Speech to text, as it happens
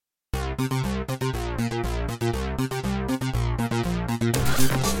All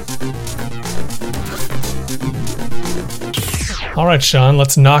right, Sean,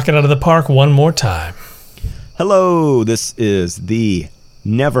 let's knock it out of the park one more time. Hello, this is the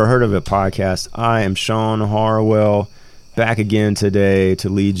Never Heard of It podcast. I am Sean Harwell, back again today to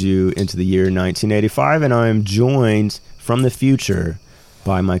lead you into the year 1985, and I am joined from the future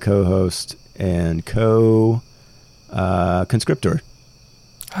by my co-host and co-conscriptor.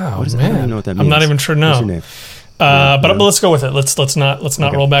 Oh, what is man. I don't even know what that means. I'm not even sure, no. What's your name? But let's go with it. Let's not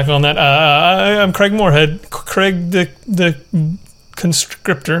Okay. roll back on that. I'm Craig Moorhead, Craig the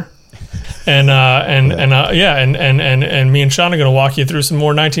conscriptor, and me and Sean are going to walk you through some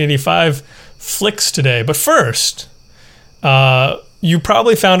more 1985 flicks today. But first, you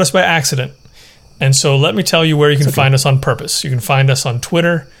probably found us by accident, and so let me tell you where you can find us on purpose. You can find us on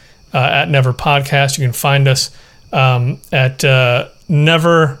Twitter at Never Podcast. You can find us at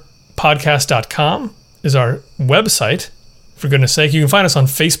neverpodcast.com. is our website, for goodness sake. You can find us on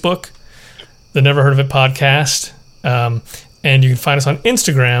Facebook, the Never Heard of It podcast, and you can find us on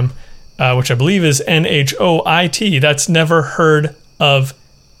Instagram, which I believe is NHOIT. That's Never Heard of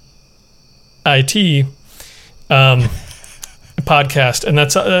IT podcast, and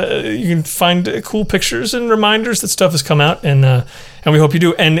that's you can find cool pictures and reminders that stuff has come out, and we hope you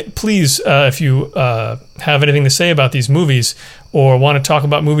do. And please, if you have anything to say about these movies or want to talk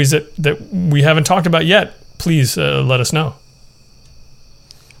about movies that we haven't talked about yet, please let us know.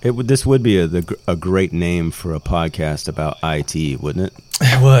 This would be a great name for a podcast about IT, wouldn't it?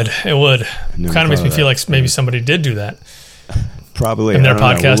 It would. Never Kind of makes me thought of feel that. like maybe somebody did do that, Probably. and their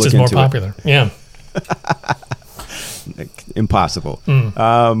I don't know. podcast We'll is look more into it. popular. Yeah. Impossible.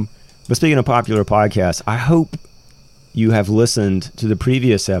 But speaking of popular podcasts, I hope you have listened to the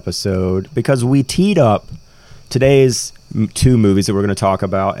previous episode, because we teed up today's two movies that we're going to talk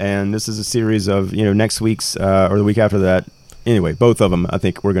about, and this is a series of, next week's or the week after that. Anyway, both of them, I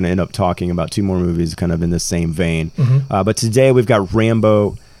think we're going to end up talking about two more movies kind of in the same vein. But today we've got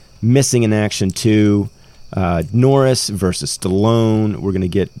Rambo Missing in Action 2, Norris versus Stallone. We're going to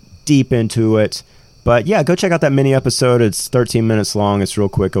get deep into it. But yeah, go check out that mini episode. It's 13 minutes long. It's real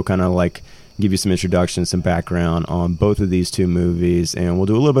quick. It'll kind of give you some introduction, some background on both of ththese two movies. And we'll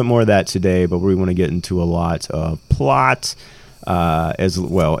do a little bit more of that today, but we want to get into a lot of plot, as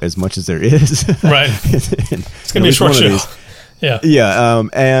much as there is. Right. It's going to be a short show. Yeah. Yeah,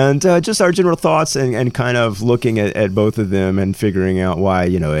 and just our general thoughts and kind of looking at both of them and figuring out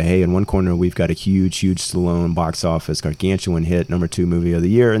why, hey, in one corner we've got a huge Stallone box office gargantuan hit, number 2 movie of the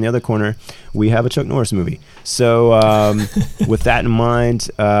year. In the other corner, we have a Chuck Norris movie. So with that in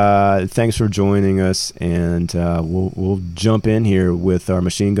mind, thanks for joining us, and we'll jump in here with our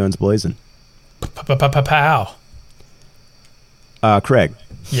machine guns blazing. Pow. Craig.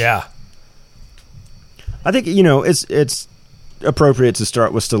 Yeah. I think, it's appropriate to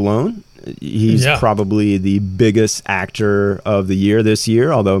start with Stallone. He's probably the biggest actor of the year this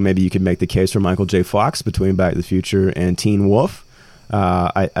year, although maybe you could make the case for Michael J. Fox between Back to the Future and Teen Wolf.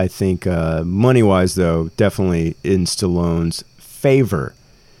 I think money-wise, though, definitely in Stallone's favor.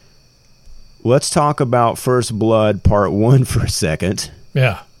 Let's talk about First Blood Part 1 for a second.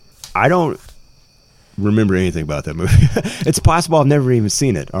 Yeah. I don't remember anything about that movie. It's possible I've never even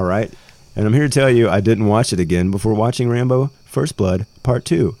seen it, all right? And I'm here to tell you I didn't watch it again before watching Rambo First Blood Part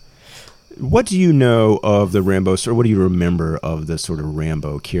 2. What do you know of the Rambo story? What do you remember of the sort of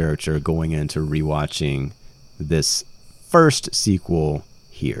Rambo character going into rewatching this first sequel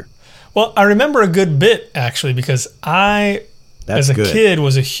here? Well, I remember a good bit, actually, because as a kid,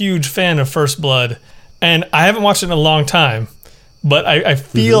 was a huge fan of First Blood, and I haven't watched it in a long time, but I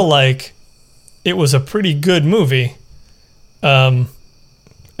feel like it was a pretty good movie. And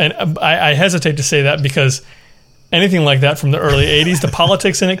I hesitate to say that because anything like that from the early 80s, the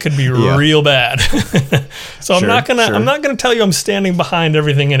politics in it could be real bad. So I'm not gonna tell you I'm standing behind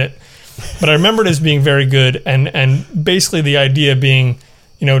everything in it, but I remember it as being very good, and basically the idea being,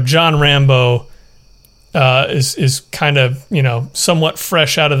 John Rambo is kind of, somewhat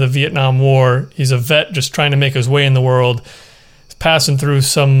fresh out of the Vietnam War. He's a vet just trying to make his way in the world. He's passing through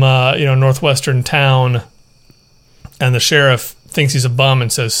some northwestern town, and the sheriff thinks he's a bum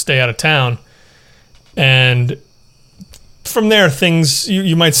and says, "Stay out of town." And from there, things,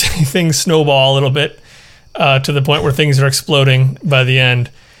 you might say, things snowball a little bit to the point where things are exploding by the end.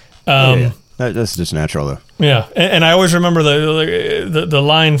 That's just natural, though. Yeah, and I always remember the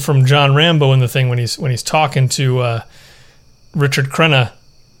line from John Rambo in the thing when he's talking to Richard Crenna.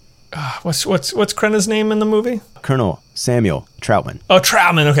 What's Crenna's name in the movie? Colonel Samuel Troutman. Oh,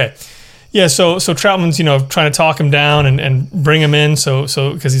 Troutman. Okay. Yeah, so Troutman's trying to talk him down and bring him in, so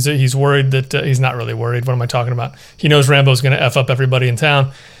because he's worried that he's not really worried. What am I talking about? He knows Rambo's going to F up everybody in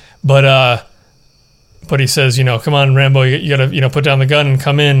town, but he says, come on, Rambo, you got to put down the gun and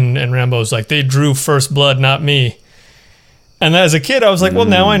come in. And Rambo's like, they drew first blood, not me. And as a kid, I was like, well,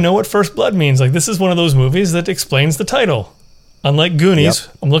 now I know what first blood means. Like, this is one of those movies that explains the title. Unlike Goonies,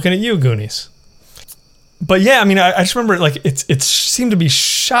 I'm looking at you, Goonies. But yeah, I mean, I just remember it seemed to be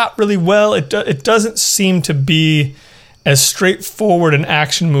shot really well. It doesn't seem to be as straightforward an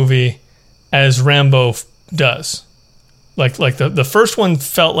action movie as Rambo does. Like the first one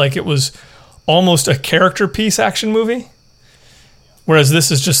felt like it was almost a character piece action movie, whereas this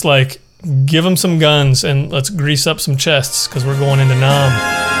is just like, give them some guns and let's grease up some chests because we're going into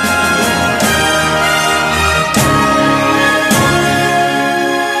Nam.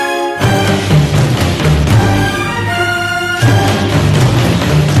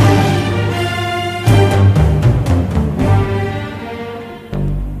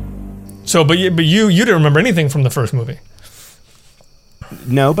 So, but you didn't remember anything from the first movie.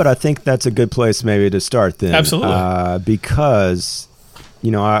 No, but I think that's a good place maybe to start then. Absolutely. Because,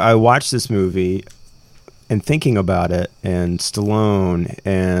 I watched this movie and thinking about it, and Stallone,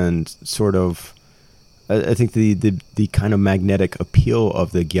 and sort of, I think the kind of magnetic appeal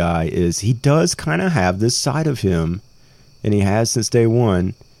of the guy is he does kind of have this side of him, and he has since day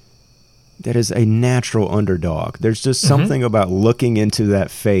one, that is a natural underdog. There's just something about looking into that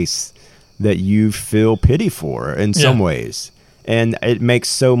face that you feel pity for in some ways. And it makes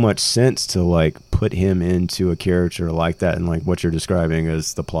so much sense to like put him into a character like that, and like what you're describing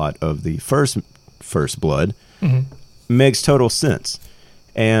as the plot of the First Blood makes total sense.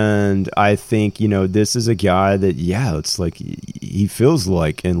 And I think, this is a guy that, it's like he feels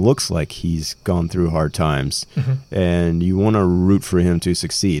like and looks like he's gone through hard times, and you want to root for him to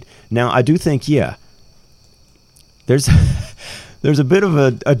succeed. Now, I do think, there's a bit of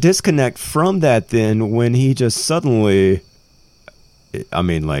a disconnect from that then when he just suddenly, I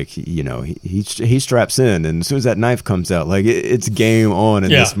mean, like, he straps in, and as soon as that knife comes out, like, it's game on in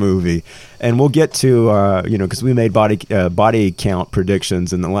this movie. And we'll get to, because we made body count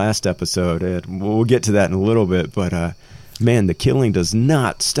predictions in the last episode, and we'll get to that in a little bit, but, man, the killing does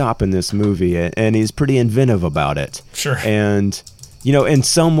not stop in this movie, and he's pretty inventive about it. Sure. And, in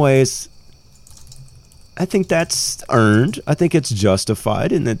some ways, I think that's earned. I think it's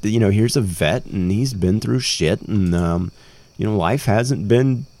justified in that, here's a vet, and he's been through shit, and, life hasn't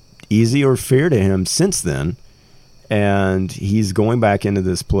been easy or fair to him since then. And he's going back into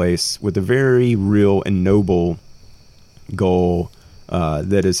this place with a very real and noble goal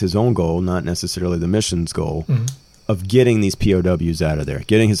that is his own goal, not necessarily the mission's goal, of getting these POWs out of there,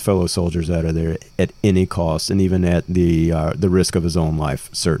 getting his fellow soldiers out of there at any cost, and even at the risk of his own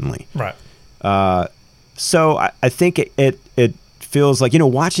life, certainly. Right. So I think it feels like,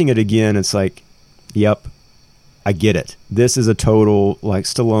 watching it again, it's like, yep, I get it. This is a total like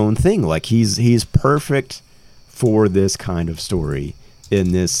Stallone thing. Like he's perfect for this kind of story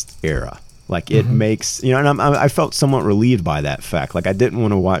in this era. Like it makes, and I felt somewhat relieved by that fact. Like I didn't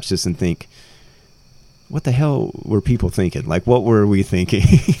want to watch this and think, what the hell were people thinking? Like what were we thinking?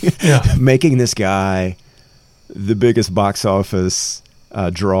 Making this guy the biggest box office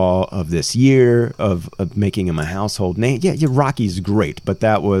draw of this year, of making him a household name. Yeah, Rocky's great, but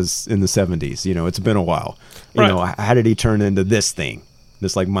that was in the 70s. It's been a while. How did he turn into this thing,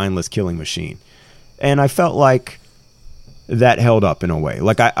 this like mindless killing machine? And I felt like that held up in a way.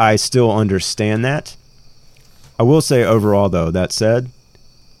 Like I still understand that. I will say overall, though, that said,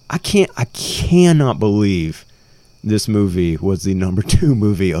 I cannot believe this movie was the number 2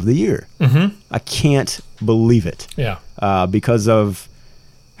 movie of the year. I can't believe it. Yeah. Because of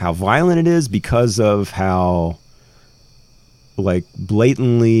how violent it is, because of how like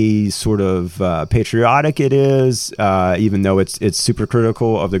blatantly sort of patriotic it is, even though it's super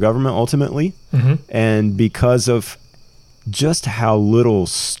critical of the government ultimately, and because of just how little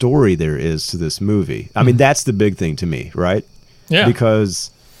story there is to this movie. I mean, that's the big thing to me, right? Yeah. Because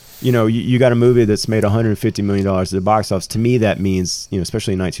you got a movie that's made $150 million at the box office. To me, that means,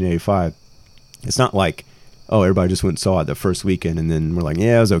 especially in 1985, it's not like, oh, everybody just went and saw it the first weekend and then we're like,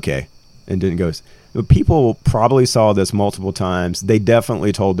 yeah, it was okay, and didn't go. But people probably saw this multiple times. They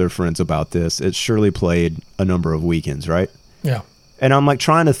definitely told their friends about this. It surely played a number of weekends, right? Yeah. And I'm like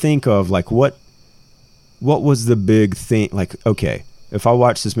trying to think of like what was the big thing? Like, okay, if I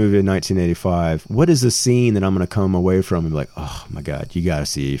watch this movie in 1985, what is the scene that I'm going to come away from and be like, oh my God, you got to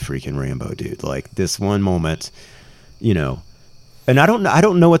see freaking Rambo, dude. Like this one moment, and And I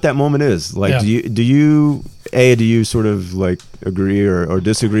don't know what that moment is. Like, do you sort of like agree or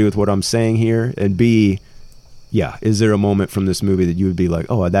disagree with what I'm saying here? And B, is there a moment from this movie that you would be like,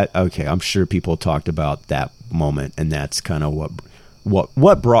 oh, okay, I'm sure people talked about that moment, and that's kind of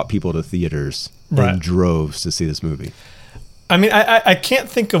what brought people to theaters in droves to see this movie? I mean, I can't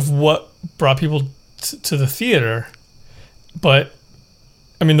think of what brought people to the theater, but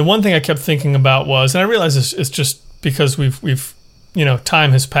I mean, the one thing I kept thinking about was, and I realize it's just because we've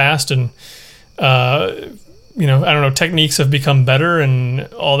time has passed, and I don't know, techniques have become better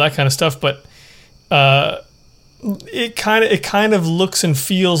and all that kind of stuff, but it kind of looks and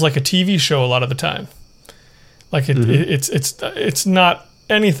feels like a TV show a lot of the time. Like it's not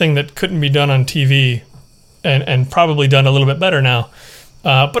anything that couldn't be done on TV, and probably done a little bit better now.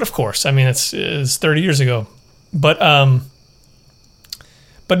 But of course, I mean, it's 30 years ago. But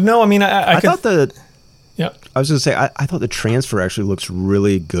no, I mean, I was going to say, I thought the transfer actually looks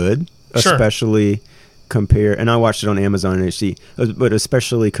really good, especially compared, and I watched it on Amazon and HD, but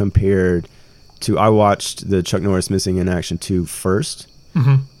especially compared to, I watched the Chuck Norris Missing in Action 2 first,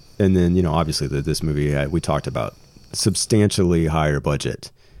 and then, obviously this movie we talked about, substantially higher budget.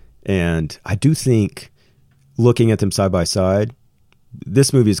 And I do think, looking at them side by side,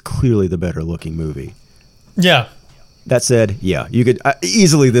 this movie is clearly the better looking movie. Yeah. That said, you could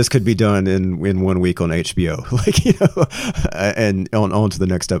easily, this could be done in 1 week on HBO, and on to the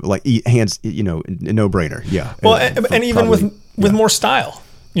next step, like hands, no brainer. Yeah. Well, and even with more style,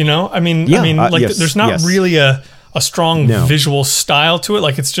 I mean, there's not really a strong visual style to it.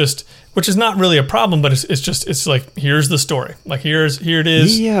 Like, it's just, which is not really a problem, but it's like, here's the story. Like, here it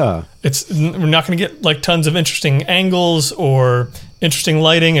is. Yeah. We're not going to get like tons of interesting angles or interesting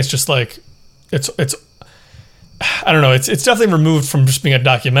lighting. It's just like, it's I don't know. It's definitely removed from just being a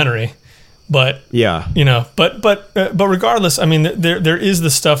documentary, but but regardless, I mean, there is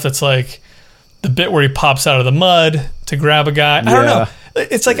the stuff that's like the bit where he pops out of the mud to grab a guy. I don't know.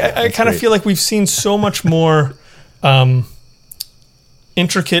 It's like I kind of feel like we've seen so much more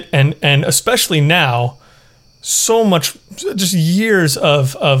intricate and especially now, so much, just years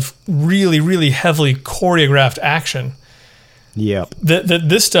of really, really heavily choreographed action. Yep. That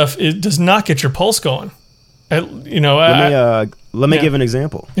this stuff, it does not get your pulse going. Let me give an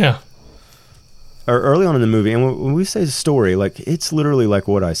example. Yeah. Early on in the movie, and when we say story, like, it's literally like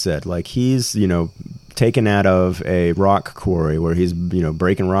what I said. Like, he's, taken out of a rock quarry where he's,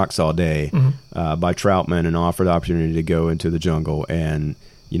 breaking rocks all day by Troutman, and offered the opportunity to go into the jungle and,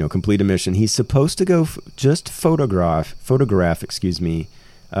 complete a mission. He's supposed to go just photograph,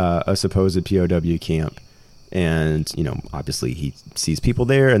 a supposed POW camp. And, obviously he sees people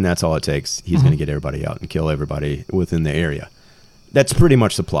there, and that's all it takes. He's going to get everybody out and kill everybody within the area. That's pretty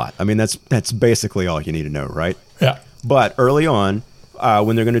much the plot. I mean, that's basically all you need to know, right? Yeah. But early on,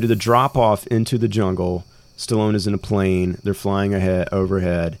 when they're going to do the drop-off into the jungle, Stallone is in a plane. They're flying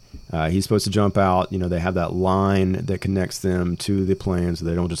overhead. He's supposed to jump out. They have that line that connects them to the plane so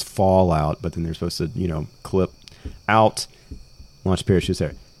they don't just fall out, but then they're supposed to, clip out, launch parachutes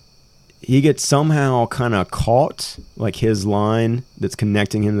there. He gets somehow kind of caught, like his line that's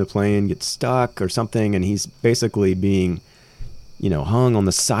connecting him to the plane gets stuck or something, and he's basically being, hung on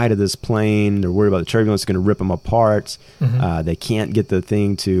the side of this plane. They're worried about the turbulence, going to rip him apart. They can't get the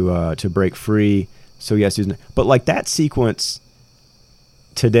thing to break free, so he has to use. But like that sequence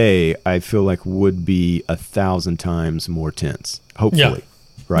today, I feel like would be 1,000 times more tense. Hopefully,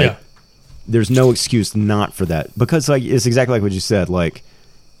 right? Yeah. There's no excuse not for that, because like it's exactly like what you said, like.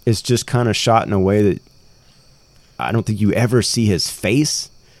 It's just kind of shot in a way that I don't think you ever see his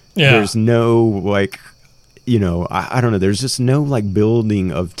face. Yeah. There's no like, I don't know. There's just no like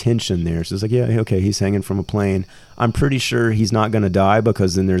building of tension there. So it's like, okay, he's hanging from a plane. I'm pretty sure he's not going to die,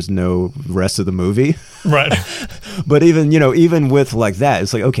 because then there's no rest of the movie. Right. But even with like that,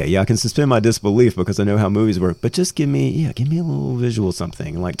 it's like, okay, I can suspend my disbelief because I know how movies work, but just give me a little visual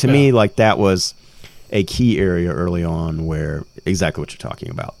something. Like to me, like that was a key area early on where exactly what you're talking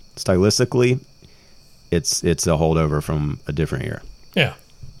about. Stylistically, it's a holdover from a different era. Yeah,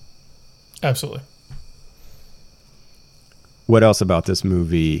 absolutely. What else about this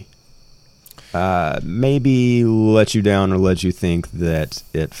movie maybe let you down or let you think that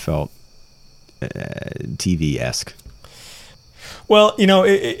it felt TV-esque? Well,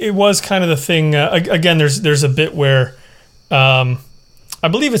 it was kind of the thing. Again, there's a bit where I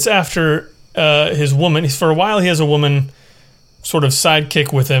believe it's after his woman. For a while, he has a woman sort of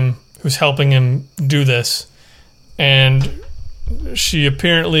sidekick with him who's helping him do this, and she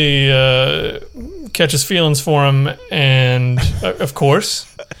apparently catches feelings for him, and of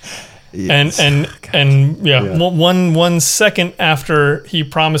course, Yes. And one second after he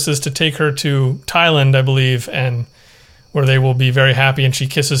promises to take her to Thailand, I believe, and where they will be very happy, and she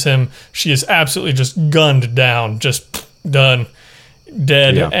kisses him, she is absolutely just gunned down, just done,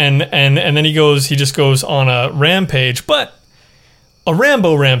 dead. Yeah. And then he just goes on a rampage, but a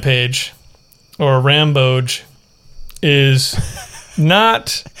Rambo rampage or a Ramboge is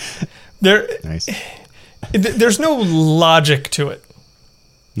not there. Nice. There's no logic to it.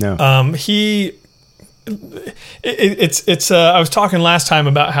 No. I was talking last time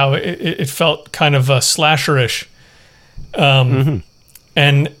about how it felt kind of slasherish, and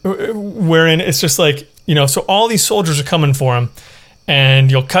wherein it's just like, so all these soldiers are coming for him,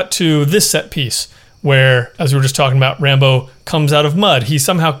 and you'll cut to this set piece where, as we were just talking about, Rambo comes out of mud. He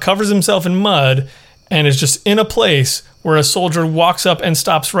somehow covers himself in mud and is just in a place where a soldier walks up and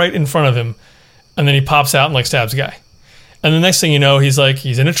stops right in front of him, and then he pops out and like stabs a guy. And the next thing you know, he's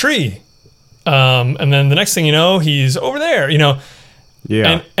in a tree. And then the next thing you know, he's over there,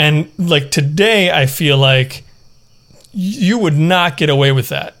 Yeah. And like today, I feel like you would not get away with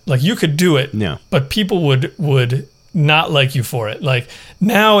that. Like you could do it, no, but people would not like you for it. Like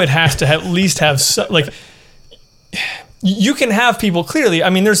now it has to at least have you can have people clearly. I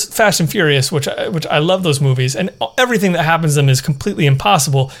mean, there's Fast and Furious, which I love those movies, and everything that happens to them is completely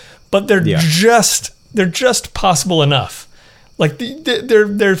impossible, but they're just possible enough. Like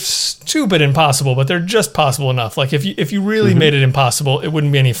they're stupid impossible, but they're just possible enough. Like if you really made it impossible, it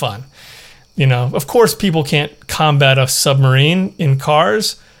wouldn't be any fun. Of course, people can't combat a submarine in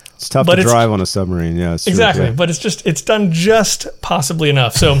cars. It's tough to drive on a submarine. Yeah, exactly. True. But it's done just possibly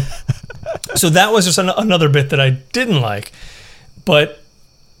enough. So so that was just another bit that I didn't like. But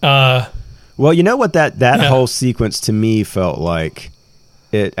well, you know what that whole sequence to me felt like?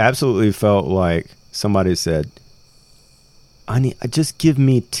 It absolutely felt like somebody said, just give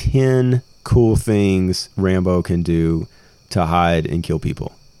me 10 cool things Rambo can do to hide and kill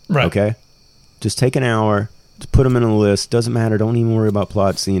people. Right. Okay? Just take an hour, just put them in a list. Doesn't matter. Don't even worry about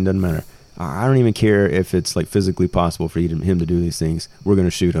plot scene. Doesn't matter. I don't even care if it's like physically possible for him to do these things. We're going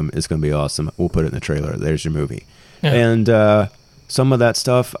to shoot him. It's going to be awesome. We'll put it in the trailer. There's your movie. Yeah. And some of that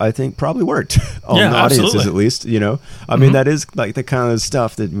stuff I think probably worked on the audiences at least. I mean, that is like the kind of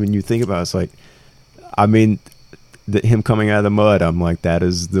stuff that when you think about it, it's like, I mean, him coming out of the mud, I'm like, that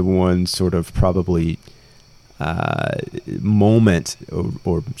is the one sort of probably moment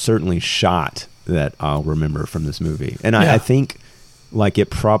or certainly shot that I'll remember from this movie. And I think like it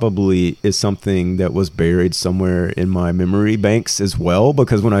probably is something that was buried somewhere in my memory banks as well,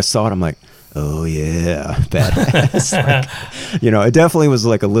 because when I saw it, I'm like, oh yeah, badass. Like, it definitely was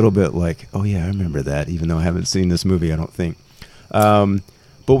like a little bit like, oh yeah, I remember that, even though I haven't seen this movie, I don't think.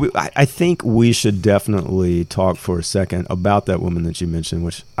 But I think we should definitely talk for a second about that woman that you mentioned,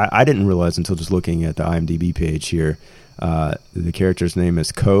 which I didn't realize until just looking at the IMDb page here. The character's name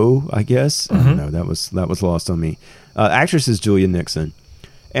is Ko, I guess. I don't know. That was lost on me. Actress is Julia Nixon.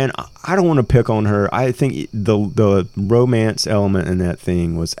 And I don't want to pick on her. I think the romance element in that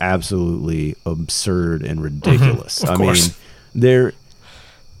thing was absolutely absurd and ridiculous. Of course. mean,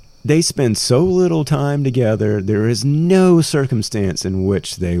 they spend so little time together. There is no circumstance in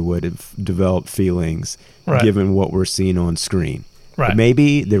which they would have developed feelings given what we're seeing on screen. Right. But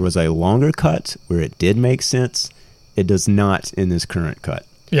maybe there was a longer cut where it did make sense. It does not in this current cut.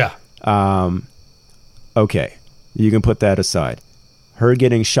 Yeah. Okay. You can put that aside. Her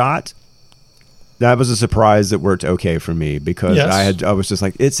getting shot, that was a surprise that worked okay for me, because I was just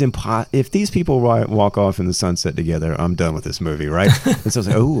like, it's if these people walk off in the sunset together, I'm done with this movie, right? And so I was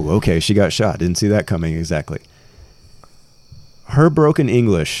like, oh, okay, she got shot. Didn't see that coming exactly. Her broken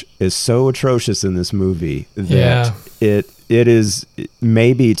English is so atrocious in this movie that it is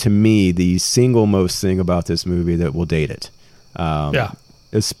maybe to me the single most thing about this movie that will date it.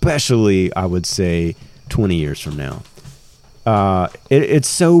 Especially, I would say, 20 years from now. It's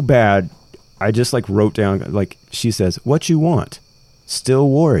so bad. I just like wrote down, like she says, what you want? Still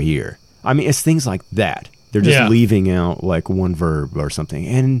war here. I mean, it's things like that. They're just leaving out like one verb or something.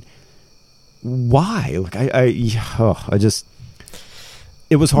 And why? Like I just,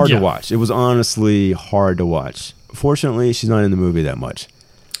 it was hard to watch. It was honestly hard to watch. Fortunately, she's not in the movie that much.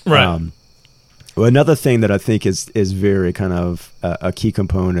 Right. Well, another thing that I think is very kind of a key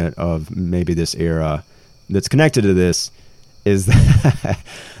component of maybe this era that's connected to this is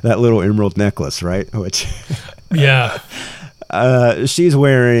that little emerald necklace, right? Which she's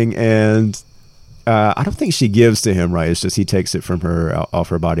wearing, and I don't think she gives to him, right? It's just he takes it from her off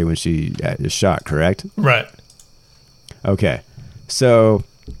her body when she is shot, correct? Right. Okay. So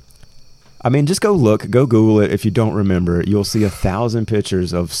I mean, just go Google it. If you don't remember, you'll see 1,000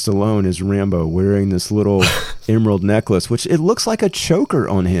 pictures of Stallone as Rambo wearing this little emerald necklace, which it looks like a choker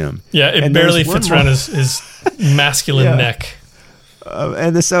on him. Yeah, it barely fits around his masculine neck.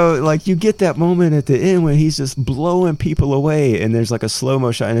 And so, like, you get that moment at the end when he's just blowing people away, and there's like a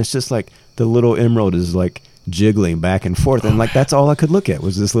slow-mo shot, and it's just like the little emerald is like jiggling back and forth, and like that's all I could look at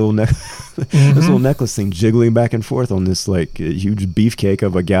was this little this little necklace thing jiggling back and forth on this like huge beefcake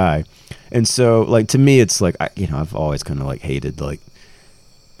of a guy. And so, like, to me, it's like, I've always kind of like hated like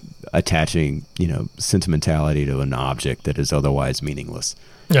attaching, sentimentality to an object that is otherwise meaningless.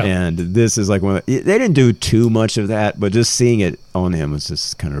 Yeah. And this is like they didn't do too much of that, but just seeing it on him was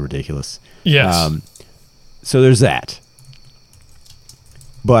just kind of ridiculous. Yes. So there's that.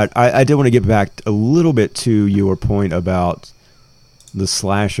 But I did want to get back a little bit to your point about the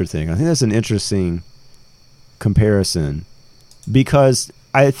slasher thing. I think that's an interesting comparison because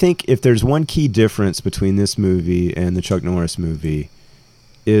I think if there's one key difference between this movie and the Chuck Norris movie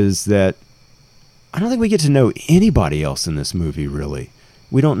is that I don't think we get to know anybody else in this movie, really.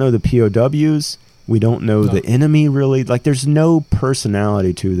 We don't know the POWs. We don't know the enemy, really. Like, there's no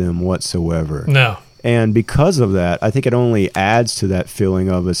personality to them whatsoever. No. And because of that, I think it only adds to that feeling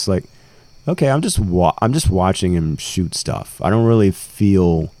of it's like, okay, I'm just watching him shoot stuff. I don't really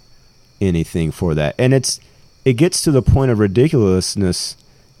feel anything for that. And it gets to the point of ridiculousness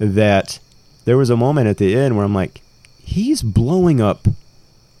that there was a moment at the end where I'm like, he's blowing up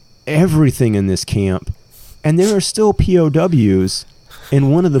everything in this camp, and there are still POWs in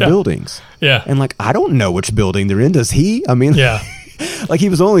one of the buildings. Yeah. And like, I don't know which building they're in. Does he? I mean, yeah. Like, he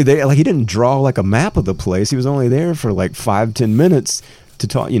was only there, like, he didn't draw like a map of the place. He was only there for like 5-10 minutes to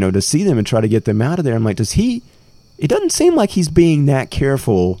talk, to see them and try to get them out of there. I'm like, it doesn't seem like he's being that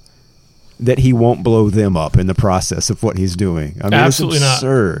careful that he won't blow them up in the process of what he's doing. I mean, absolutely it's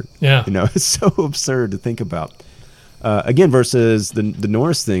absurd. Not. Yeah. It's so absurd to think about. Again, versus the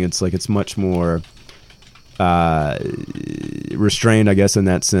Norris thing, it's like it's much more restrained, I guess, in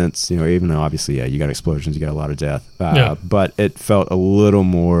that sense. Even though obviously, you got explosions, you got a lot of death. But it felt a little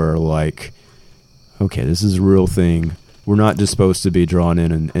more like, okay, this is a real thing. We're not just supposed to be drawn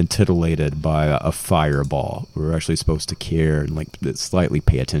in and titillated by a fireball. We're actually supposed to care and like slightly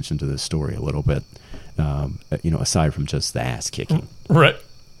pay attention to this story a little bit. Aside from just the ass kicking. Right.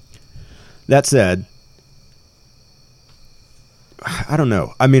 That said, I don't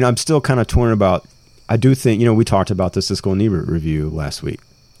know. I mean, I'm still kind of torn about. I do think, we talked about the Siskel and Ebert review last week.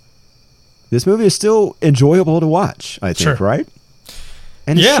 This movie is still enjoyable to watch, I think, right?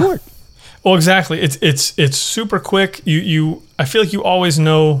 And it's short. Well, exactly. It's super quick. I feel like you always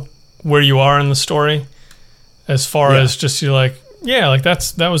know where you are in the story, as far as just you're like,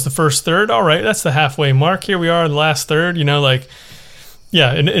 that was the first third. All right, that's the halfway mark. Here we are in the last third. It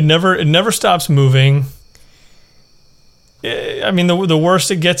never stops moving. I mean, the worst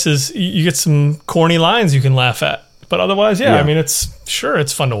it gets is you get some corny lines you can laugh at, but otherwise, I mean, it's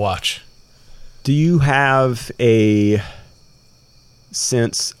fun to watch. Do you have a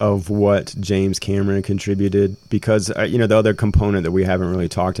sense of what James Cameron contributed? Because the other component that we haven't really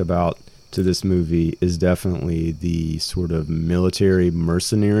talked about to this movie is definitely the sort of military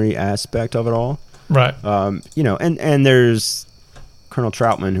mercenary aspect of it all, right? And there's Colonel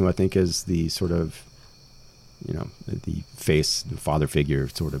Troutman, who I think is the sort of the face, the father figure,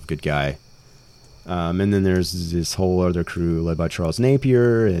 sort of good guy. And then there's this whole other crew led by Charles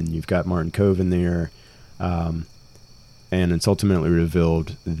Napier, and you've got Martin Kove in there. And it's ultimately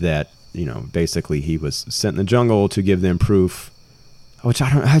revealed that, basically he was sent in the jungle to give them proof, which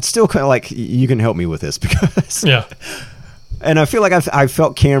I'd still kind of like, you can help me with this because. Yeah. And I feel like I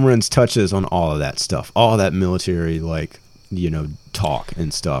felt Cameron's touches on all of that stuff, all that military, talk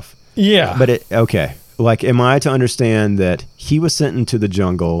and stuff. Yeah. But okay. Like, am I to understand that he was sent into the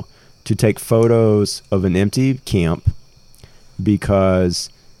jungle to take photos of an empty camp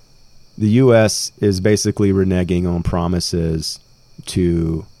because the U.S. is basically reneging on promises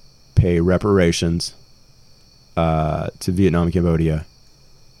to pay reparations to Vietnam and Cambodia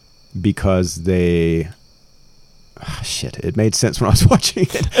because they... it made sense when I was watching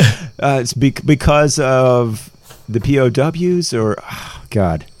it. It's because of the POWs or...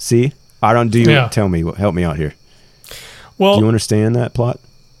 God, see? Tell me, help me out here. Well, do you understand that plot?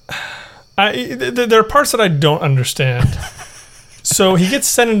 There are parts that I don't understand. So he gets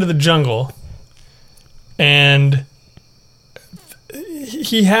sent into the jungle, and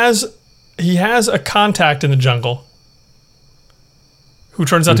he has a contact in the jungle who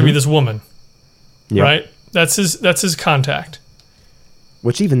turns out to be this woman, right? That's his contact.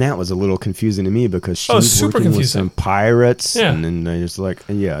 Which even that was a little confusing to me because she's working with some pirates, and then they just like,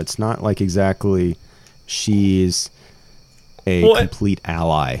 it's not like exactly she's a complete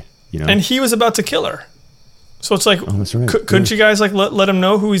ally, you know. And he was about to kill her, so it's like, that's right. Couldn't you guys like let him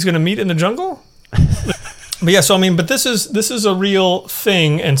know who he's going to meet in the jungle? But yeah, so I mean, but this is a real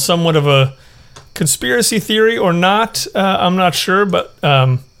thing and somewhat of a conspiracy theory or not. I'm not sure, but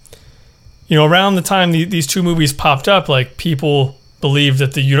around the time these two movies popped up, like people believed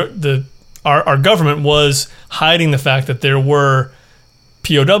that our government was hiding the fact that there were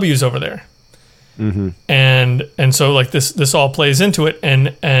POWs over there, and so like this all plays into it,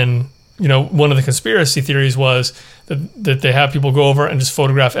 and one of the conspiracy theories was that they have people go over and just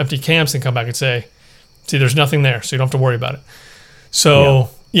photograph empty camps and come back and say, see, there's nothing there, so you don't have to worry about it. So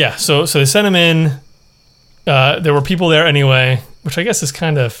so they sent him in. There were people there anyway, which I guess is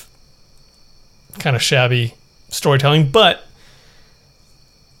kind of shabby storytelling, but.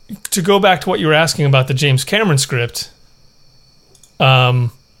 To go back to what you were asking about the James Cameron script,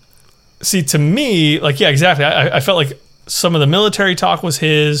 see, to me, like, yeah, exactly. I felt like some of the military talk was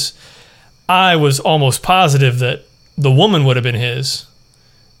his. I was almost positive that the woman would have been his,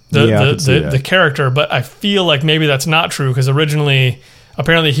 the character, but I feel like maybe that's not true because originally,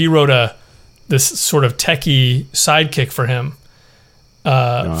 apparently, he wrote this sort of techie sidekick for him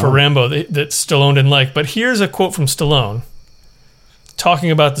for Rambo that Stallone didn't like. But here's a quote from Stallone.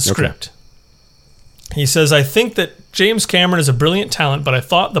 Talking about the script. He says, I think that James Cameron is a brilliant talent, but I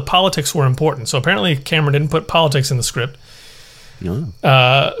thought the politics were important. So apparently Cameron didn't put politics in the script. No.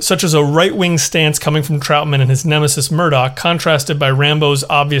 Such as a right-wing stance coming from Troutman and his nemesis Murdoch, contrasted by Rambo's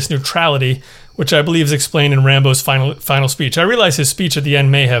obvious neutrality, which I believe is explained in Rambo's final speech. I realize his speech at the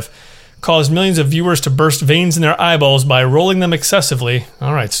end may have caused millions of viewers to burst veins in their eyeballs by rolling them excessively.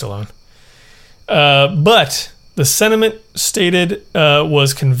 All right, Stallone. But... the sentiment stated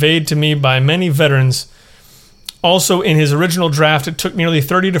was conveyed to me by many veterans. Also, in his original draft, it took nearly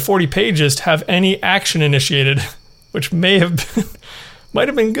 30 to 40 pages to have any action initiated, which might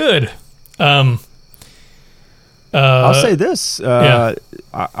have been good. I'll say this.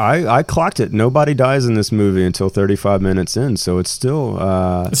 I clocked it. Nobody dies in this movie until 35 minutes in, so it's still...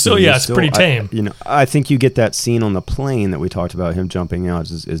 it's pretty tame. I think you get that scene on the plane that we talked about, him jumping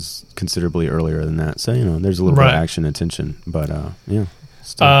out, is considerably earlier than that. So, there's a little bit of action and tension. But,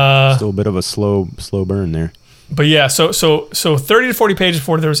 still a bit of a slow burn there. But yeah, so 30 to 40 pages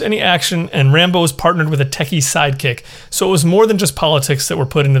before there was any action, and Rambo was partnered with a techie sidekick. So it was more than just politics that were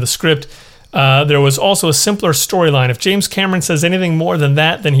put into the script. There was also a simpler storyline. If James Cameron says anything more than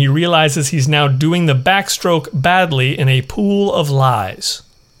that, then he realizes he's now doing the backstroke badly in a pool of lies.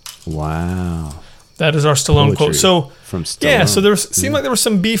 Wow. That is our Stallone quote. So from Stallone. Yeah, so seemed like there was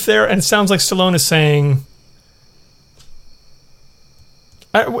some beef there, and it sounds like Stallone is saying...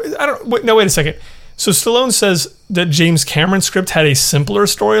 wait a second. So Stallone says that James Cameron's script had a simpler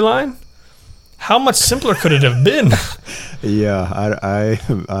storyline? How much simpler could it have been? Yeah,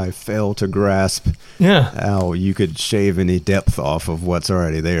 I fail to grasp how you could shave any depth off of what's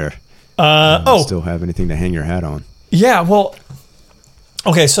already there. Still have anything to hang your hat on. Yeah, well,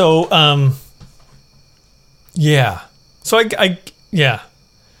 okay, so, yeah. So I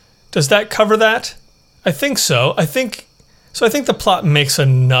does that cover that? I think so. I think the plot makes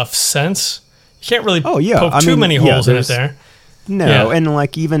enough sense. You can't really poke too many holes in it there. No, and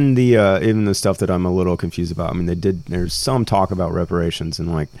like even the stuff that I'm a little confused about. I mean, there's some talk about reparations,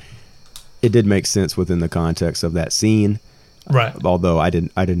 and like it did make sense within the context of that scene, right? Although I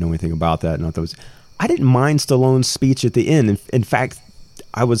didn't know anything about that. I didn't mind Stallone's speech at the end. In fact,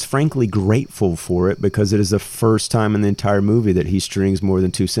 I was frankly grateful for it because it is the first time in the entire movie that he strings more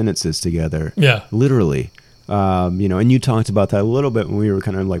than two sentences together. Yeah, literally. And you talked about that a little bit when we were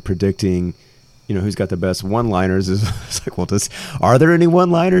kind of like predicting. Who's got the best one-liners? It's like, well, are there any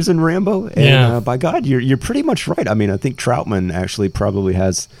one-liners in Rambo? And by God, you're pretty much right. I mean, I think Troutman actually probably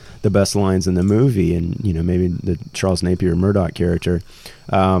has the best lines in the movie, and maybe the Charles Napier Murdoch character.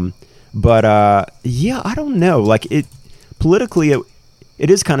 I don't know. Like politically, it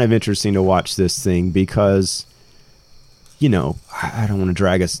is kind of interesting to watch this thing because, I don't want to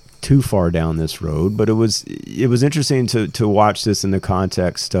drag us too far down this road, but it was interesting to watch this in the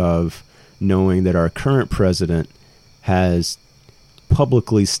context of knowing that our current president has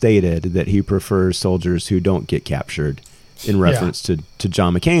publicly stated that he prefers soldiers who don't get captured in reference to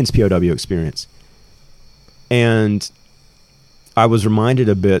John McCain's POW experience. And I was reminded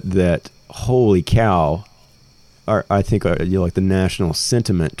a bit that, holy cow, I think like the national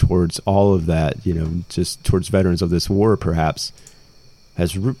sentiment towards all of that, just towards veterans of this war perhaps,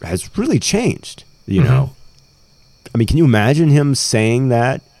 has really changed, I mean, can you imagine him saying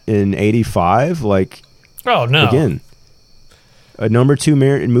that in 85? Like, oh no, again, a number 2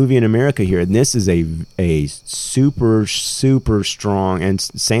 movie in America here, and this is a super strong, and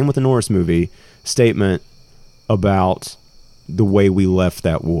same with the Norris movie, statement about the way we left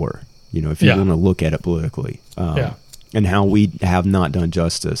that war. You know, if you want to look at it politically, and how we have not done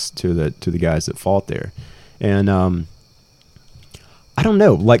justice to the guys that fought there, and I don't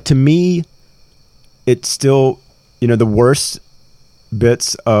know. Like, to me, it's still, you know, the worst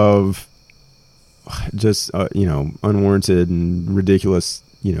bits of just unwarranted and ridiculous,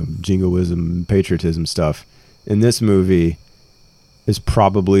 you know, jingoism, patriotism stuff in this movie is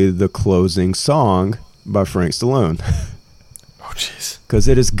probably the closing song by Frank Stallone. Oh jeez, because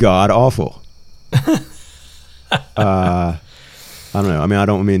it is god awful. I don't know. I mean, I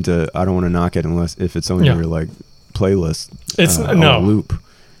don't want to knock it unless if it's on your like playlist. It's no loop.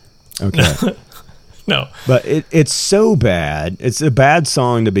 Okay. No, but it's so bad. It's a bad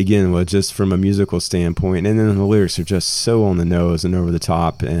song to begin with, just from a musical standpoint, and then the lyrics are just so on the nose and over the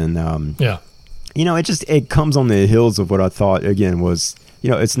top, and you know, it comes on the heels of what I thought again was,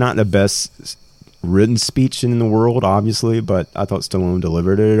 you know, it's not the best written speech in the world, obviously, but I thought Stallone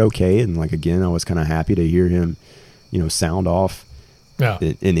delivered it okay, and like again, I was kind of happy to hear him, you know, sound off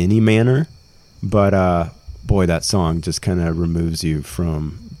in any manner, but boy, that song just kind of removes you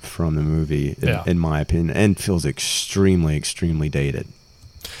from the movie, in my opinion, and feels extremely dated.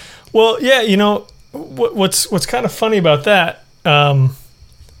 Well, yeah, you know, what's kind of funny about that, and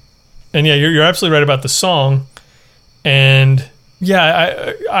yeah, you're absolutely right about the song, and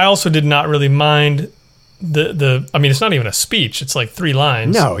yeah, I also did not really mind the I mean, it's not even a speech, it's like 3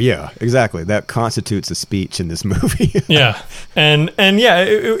 lines. No, yeah, exactly. That constitutes a speech in this movie. Yeah, and yeah,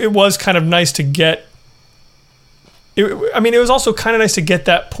 it was kind of nice to get. I mean, it was also kind of nice to get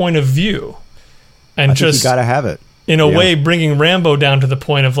that point of view, and just you gotta have it in a way, bringing Rambo down to the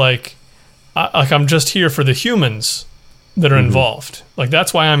point of like I'm just here for the humans that are involved. Like,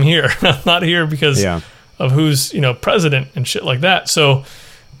 that's why I'm here. I'm not here because of who's, you know, president and shit like that. So,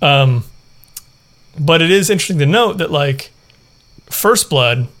 but it is interesting to note that like First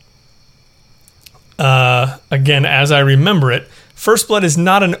Blood, again, as I remember it, First Blood is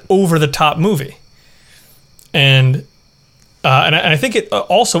not an over the top movie. And I think it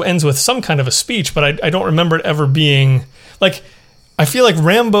also ends with some kind of a speech, but I don't remember it ever being like. I feel like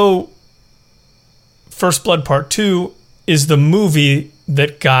Rambo First Blood Part 2 is the movie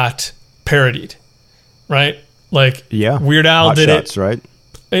that got parodied, right? Like, Weird Al Hot did Shots, it, right?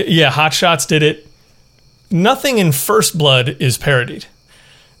 Yeah, Hot Shots did it. Nothing in First Blood is parodied.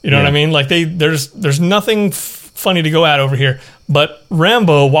 You know what I mean? Like, there's nothing funny to go at over here. But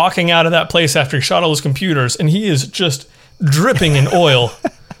Rambo walking out of that place after he shot all his computers, and he is just dripping in oil.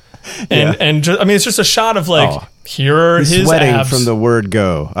 And just, I mean, it's just a shot of like, here are He's his sweating abs. from the word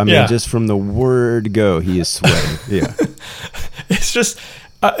go. I mean, just from the word go, he is sweating. Yeah. It's just,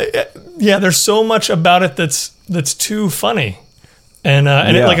 there's so much about it that's too funny. And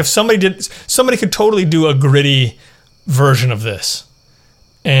like if somebody could totally do a gritty version of this,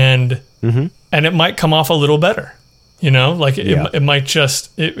 and it might come off a little better. You know, like it might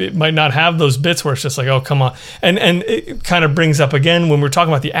just, it might not have those bits where it's just like, oh, come on. And it kind of brings up again, when we're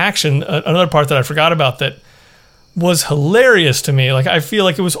talking about the action, another part that I forgot about that was hilarious to me. Like, I feel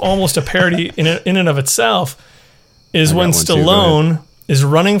like it was almost a parody in and of itself, is when Stallone is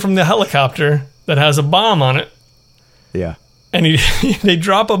running from the helicopter that has a bomb on it. Yeah. And they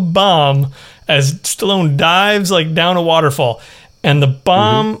drop a bomb as Stallone dives like down a waterfall. And the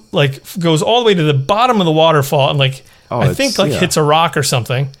bomb like goes all the way to the bottom of the waterfall and like I think like hits a rock or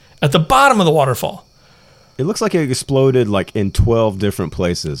something at the bottom of the waterfall. It looks like it exploded like in 12 different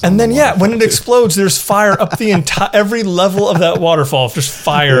places. And then when it explodes, there's fire up the entire every level of that waterfall. Just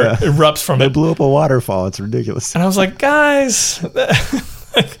fire erupts from it. They blew up a waterfall. It's ridiculous. And I was like, guys,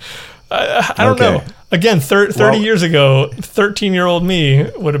 I don't know. Again, 30 years ago, 13-year-old me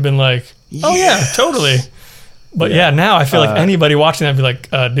would have been like, oh yeah, totally. But now I feel like anybody watching that would be like,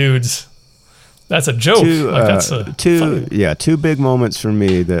 dudes, that's a joke. Two big moments for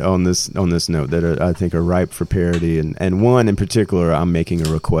me that on this note that I think are ripe for parody, and one in particular I'm making a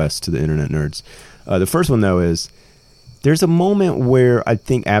request to the internet nerds. The first one though is there's a moment where I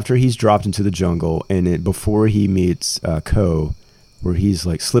think after he's dropped into the jungle and before he meets Ko, where he's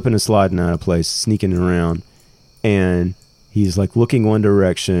like slipping and sliding out of place, sneaking around, and he's like looking one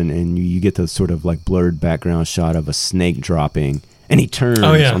direction, and you get the sort of like blurred background shot of a snake dropping, and he turns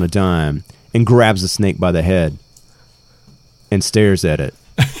on a dime and grabs the snake by the head and stares at it.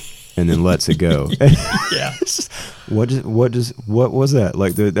 and then lets it go. Yeah. What was that?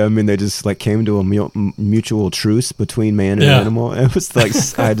 Like, they just like came to a mutual truce between man and animal. It was like,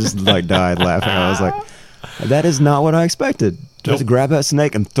 I just like died laughing. I was like, that is not what I expected. Just grab that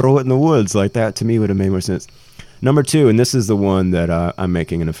snake and throw it in the woods. Like, that to me would have made more sense. Number 2, and this is the one that I'm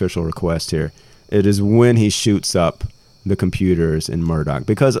making an official request here. It is when he shoots up the computers in Murdoch,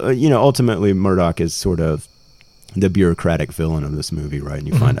 because ultimately Murdoch is sort of the bureaucratic villain of this movie, right? And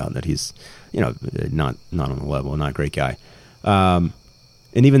you find out that he's not on the level, not a great guy. And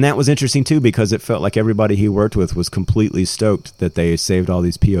even that was interesting too, because it felt like everybody he worked with was completely stoked that they saved all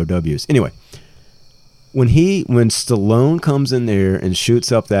these POWs. Anyway, when Stallone comes in there and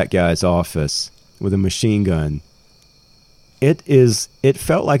shoots up that guy's office with a machine gun, it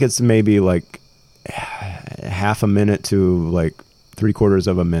felt like it's maybe like half a minute to like 3/4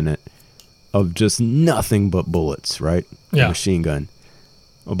 of a minute of just nothing but bullets, right? Yeah. Machine gun.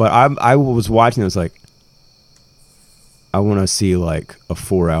 But I was watching, I was like, I want to see like a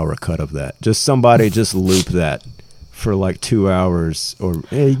 4-hour cut of that. Just somebody just loop that for like 2 hours, or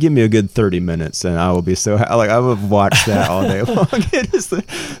hey, give me a good 30 minutes and I will be so like, I would watch that all day long. It is the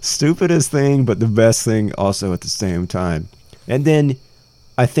stupidest thing, but the best thing also at the same time. And then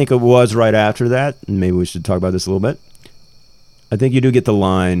I think it was right after that, and maybe we should talk about this a little bit. I think you do get the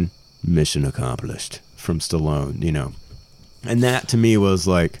line, "Mission accomplished," from Stallone, And that to me was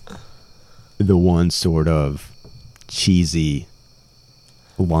like the one sort of cheesy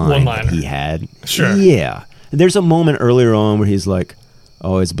line that he had. Sure. Yeah. There's a moment earlier on where he's like,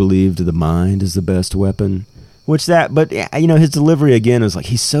 always believed the mind is the best weapon. But his delivery again is like,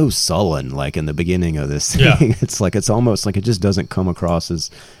 he's so sullen, like in the beginning of this thing. Yeah. It's almost like it just doesn't come across as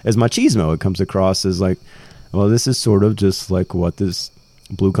machismo. It comes across as like, well, this is sort of just like what this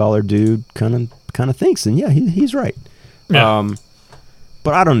blue collar dude kind of thinks. And yeah, he's right. Yeah.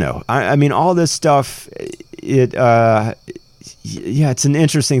 But I don't know. I mean, all this stuff, it's an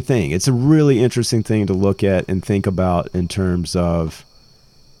interesting thing. It's a really interesting thing to look at and think about in terms of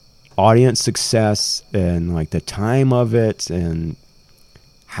audience success and like the time of it and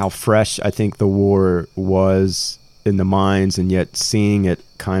how fresh I think the war was in the minds, and yet seeing it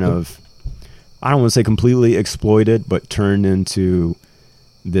kind of, I don't want to say completely exploited, but turned into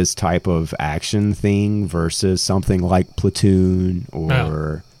this type of action thing versus something like Platoon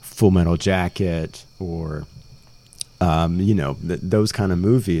or Full Metal Jacket or those kind of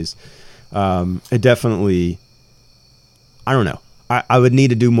movies. It definitely, I don't know. I would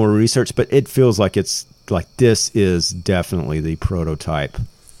need to do more research, but it feels like it's like this is definitely the prototype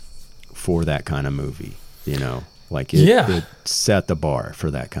for that kind of movie. Like it set the bar for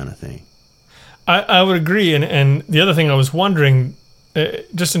that kind of thing. I would agree, and the other thing I was wondering,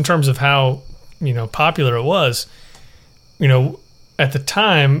 just in terms of how popular it was, at the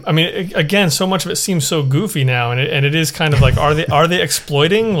time. I mean, again, so much of it seems so goofy now, and it is kind of like, are they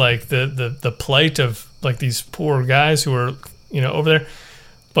exploiting like the plight of like these poor guys who are over there?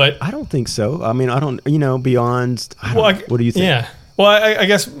 But I don't think so. I mean, I don't. Beyond. What do you think? Yeah. Well, I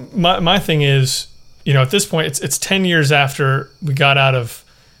guess my thing is, at this point, it's 10 years after we got out of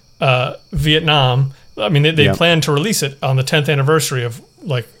Vietnam. I mean, they planned to release it on the 10th anniversary of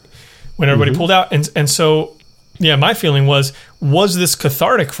like when everybody pulled out, and so my feeling was this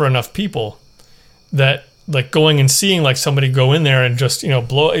cathartic for enough people that like going and seeing like somebody go in there and just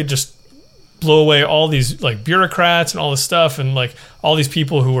blow away all these like bureaucrats and all this stuff, and like all these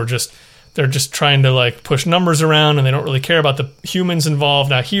people who were they're just trying to like push numbers around, and they don't really care about the humans involved.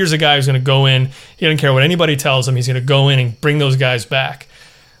 Now here's a guy who's going to go in. He doesn't care what anybody tells him. He's going to go in and bring those guys back.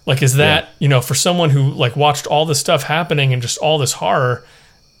 Like, is that, for someone who like watched all this stuff happening and just all this horror,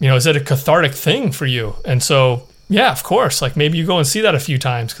 is that a cathartic thing for you? And so, yeah, of course, like maybe you go and see that a few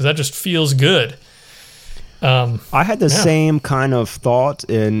times because that just feels good. I had the same kind of thought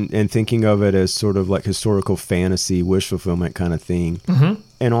in thinking of it as sort of like historical fantasy, wish fulfillment kind of thing. Mm-hmm.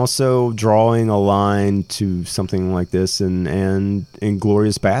 And also drawing a line to something like this and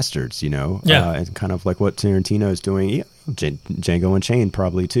Inglourious Bastards, and kind of like what Tarantino is doing. Django Unchained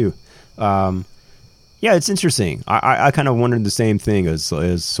probably too. It's interesting. I kind of wondered the same thing as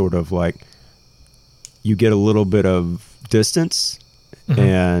sort of like you get a little bit of distance. Mm-hmm.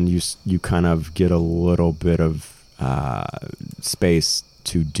 And you kind of get a little bit of space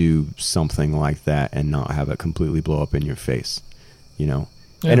to do something like that and not have it completely blow up in your face, And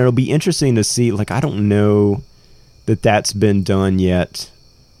it'll be interesting to see. Like, I don't know that that's been done yet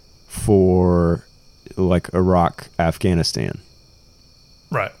for like Iraq, Afghanistan.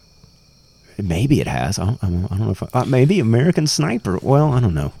 Right. Maybe it has. I don't know if maybe American Sniper. Well, I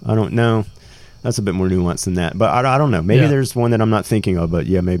don't know. that's a bit more nuanced than that. But I don't know. Maybe there's one that I'm not thinking of. But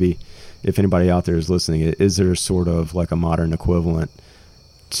yeah, maybe if anybody out there is listening, is there sort of like a modern equivalent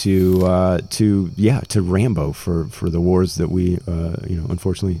to Rambo for the wars that we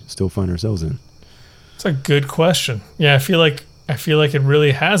unfortunately still find ourselves in? It's a good question. Yeah, I feel like it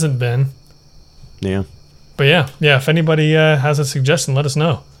really hasn't been. Yeah. But yeah. If anybody has a suggestion, let us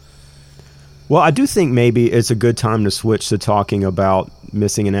know. Well, I do think maybe it's a good time to switch to talking about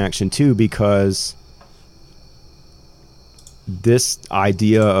Missing in Action too, because this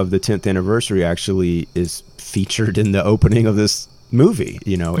idea of the 10th anniversary actually is featured in the opening of this movie.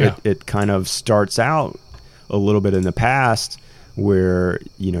 It kind of starts out a little bit in the past where,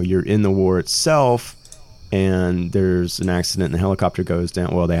 you're in the war itself and there's an accident and the helicopter goes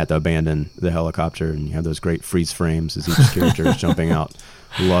down. Well, they had to abandon the helicopter and you have those great freeze frames as each character is jumping out.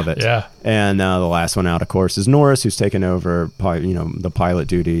 Love it. Yeah. And the last one out, of course, is Norris, who's taken over, the pilot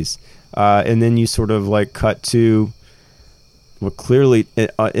duties. And then you sort of like cut to what clearly,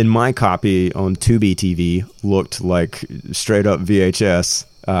 in my copy on Tubi TV, looked like straight up VHS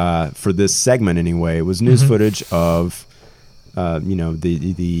for this segment anyway. It was news footage of, was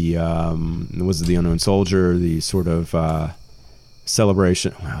it the Unknown Soldier, the sort of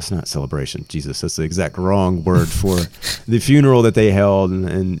celebration. Well, it's not celebration. Jesus, that's the exact wrong word for the funeral that they held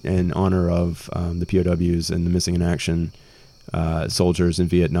in honor of the POWs and the missing in action soldiers in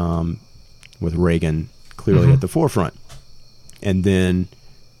Vietnam, with Reagan clearly at the forefront. And then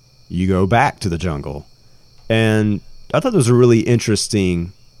you go back to the jungle. And I thought there was a really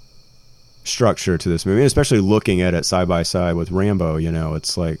interesting structure to this movie, especially looking at it side by side with Rambo.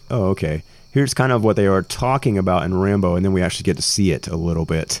 It's like, oh, okay. Here's kind of what they are talking about in Rambo, and then we actually get to see it a little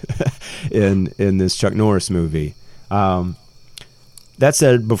bit in this Chuck Norris movie. That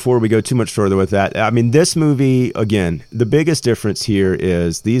said, before we go too much further with that, I mean, this movie, again, the biggest difference here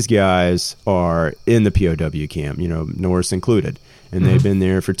is these guys are in the POW camp, Norris included, and they've been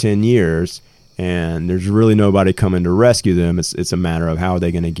there for 10 years, and there's really nobody coming to rescue them. It's a matter of how are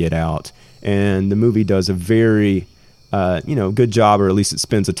they going to get out. And the movie does a very good job, or at least it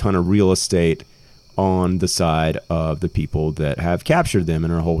spends a ton of real estate on the side of the people that have captured them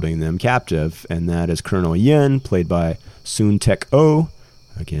and are holding them captive. And that is Colonel Yin, played by Soon Tek Oh.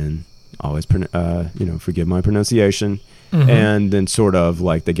 Again, always, forgive my pronunciation. And then sort of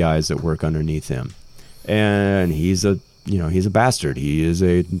like the guys that work underneath him. And he's a bastard. He is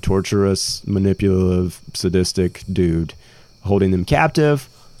a torturous, manipulative, sadistic dude holding them captive.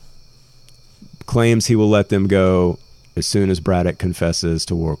 Claims he will let them go as soon as Braddock confesses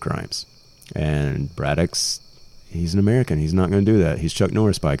to war crimes. And he's an American. He's not going to do that. He's Chuck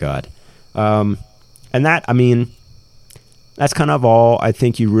Norris, by God. And that's kind of all I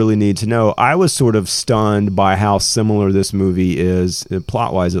think you really need to know. I was sort of stunned by how similar this movie is,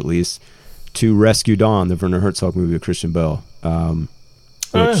 plot-wise at least, to Rescue Dawn, the Werner Herzog movie with Christian Bale. I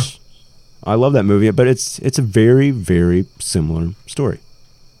love that movie, but it's a very, very similar story.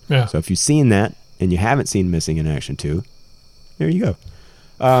 Yeah. So if you've seen that and you haven't seen Missing in Action 2, there you go.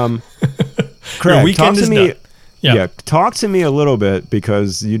 Craig, talk to me. Yeah, talk to me a little bit,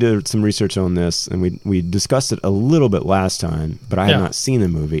 because you did some research on this, and we discussed it a little bit last time, but I have not seen the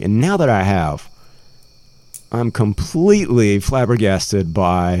movie. And now that I have, I'm completely flabbergasted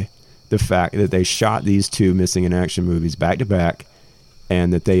by the fact that they shot these two Missing in Action movies back to back,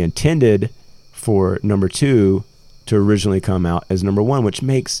 and that they intended for number 2 to originally come out as number 1, which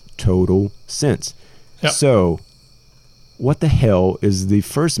makes total sense. Yep. So, what the hell is the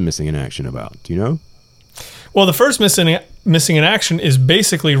first Missing in Action about? Do you know? Well, the first Missing in Action is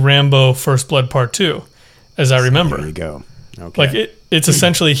basically Rambo First Blood Part 2, as I remember. There you go. Okay. Like, it's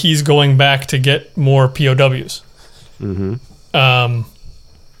essentially he's going back to get more POWs.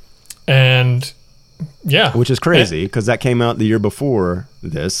 And, yeah. Which is crazy, because that came out the year before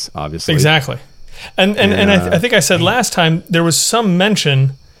this, obviously. Exactly. And I think I said last time, there was some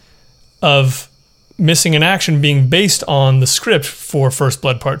mention of Missing in Action being based on the script for First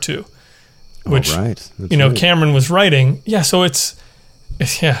Blood Part 2. Which, right. Cameron was writing. Yeah, so it's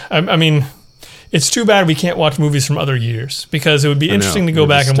I mean, it's too bad we can't watch movies from other years, because it would be interesting to go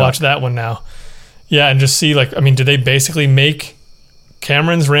back and watch that one now. Yeah, and just see, did they basically make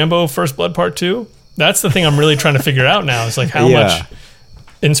Cameron's Rambo First Blood Part 2? That's the thing I'm really trying to figure out now. It's like, how much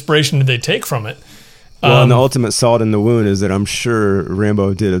inspiration did they take from it? Well, and the ultimate salt in the wound is that I'm sure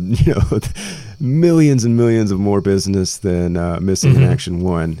Rambo did, millions and millions of more business than Missing in Action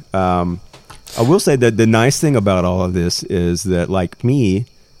 1. I will say that the nice thing about all of this is that, like me,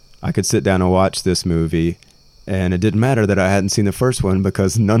 I could sit down and watch this movie, and it didn't matter that I hadn't seen the first one,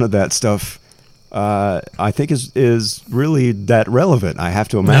 because none of that stuff I think is really that relevant. I have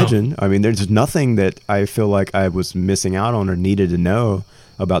to imagine. No. I mean, there's nothing that I feel like I was missing out on or needed to know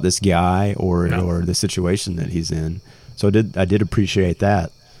about this guy or the situation that he's in. So I did appreciate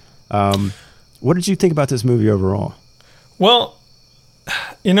that. What did you think about this movie overall? Well,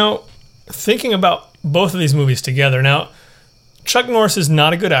 thinking about both of these movies together now, Chuck Norris is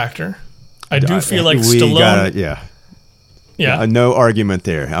not a good actor. I do feel like Stallone. No argument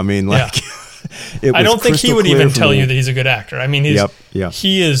there. I mean, like. Yeah. I don't think he would even tell you that he's a good actor. I mean,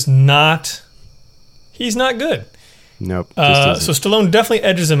 he is not. He's not good. Nope. So Stallone definitely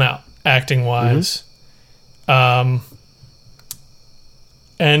edges him out acting wise. Mm-hmm.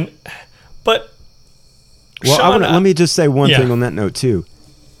 Sean, let me just say one thing on that note too.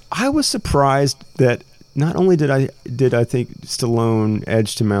 I was surprised that not only did I think Stallone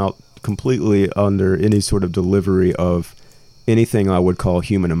edged him out completely under any sort of delivery of anything I would call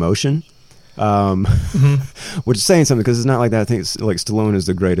human emotion. Which is saying something because it's not like that. I think it's like Stallone is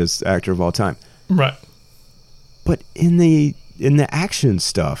the greatest actor of all time, right? But in the action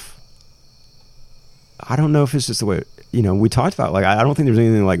stuff, I don't know if it's just the way we talked about. Like, I don't think there's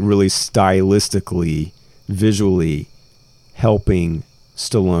anything like really stylistically, visually helping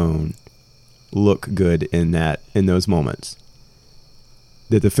Stallone look good in those moments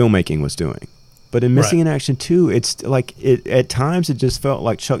that the filmmaking was doing. But in Missing in Action 2, it's like at times it just felt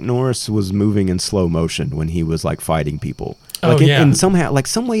like Chuck Norris was moving in slow motion when he was like fighting people. And somehow, like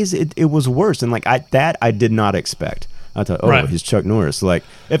some ways, it was worse. And like I did not expect. I thought, he's Chuck Norris. Like,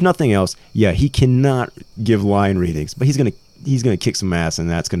 if nothing else, he cannot give line readings, but he's gonna kick some ass, and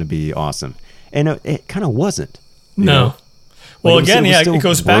that's gonna be awesome. And it kind of wasn't. No. Well, again, it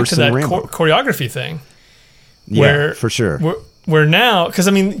goes back to that choreography thing. Yeah, for sure. Where now, because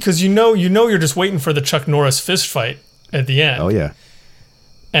you're just waiting for the Chuck Norris fist fight at the end. Oh yeah,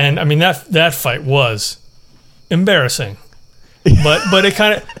 and I mean that fight was embarrassing, but it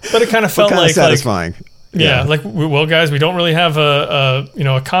kind of felt like satisfying. Well, guys, we don't really have a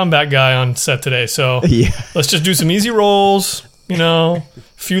combat guy on set today, so let's just do some easy rolls,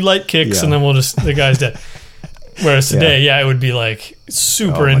 few light kicks, and then the guy's dead. Whereas today, it would be like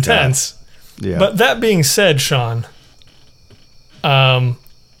super intense. Yeah. But that being said, Sean.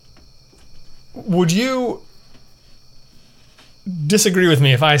 Would you disagree with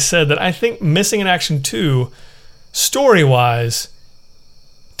me if I said that I think Missing in Action 2, story-wise,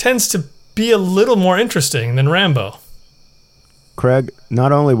 tends to be a little more interesting than Rambo? Craig,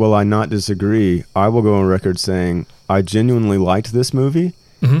 not only will I not disagree, I will go on record saying I genuinely liked this movie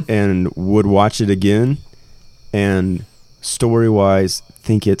and would watch it again, and story-wise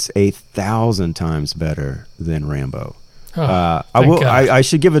think it's 1,000 times better than Rambo. I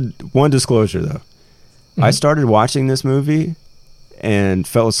should give one disclosure though. I started watching this movie and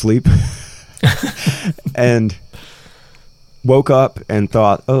fell asleep and woke up and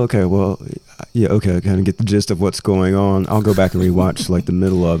thought, I kind of get the gist of what's going on. I'll go back and rewatch like the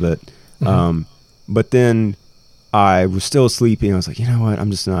middle of it. But then I was still sleepy. I was like, you know what?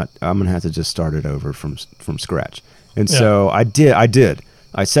 I'm going to have to just start it over from scratch. And so I did.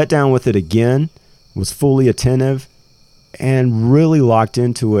 I sat down with it again, was fully attentive, and really locked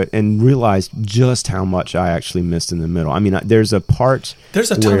into it and realized just how much I actually missed in the middle. I mean, there's a ton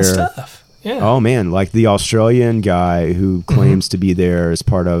of stuff. Yeah. Oh man, like the Australian guy who claims to be there as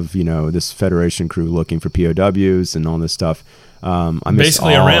part of, this Federation crew looking for POWs and all this stuff. I missed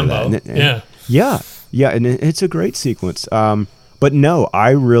basically all a Rambo. Of that. Yeah, and it's a great sequence. But no,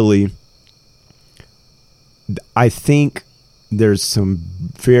 I think there's some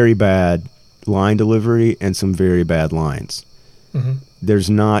very bad line delivery and some very bad lines. There's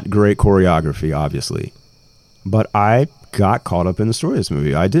not great choreography, obviously, but I got caught up in the story of this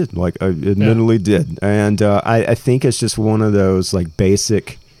movie. I did, I admittedly did, and I think it's just one of those like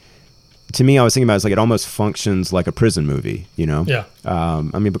basic. To me, I was thinking about it almost functions like a prison movie, Yeah.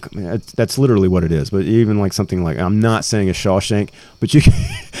 I mean, that's literally what it is. But even like something like, I'm not saying a Shawshank, but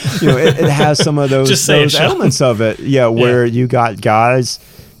it has some of those elements of it. Yeah, where you got guys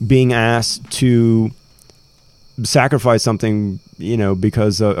being asked to sacrifice something,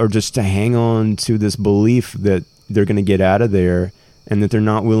 because or just to hang on to this belief that they're going to get out of there, and that they're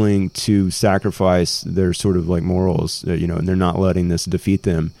not willing to sacrifice their sort of like morals, and they're not letting this defeat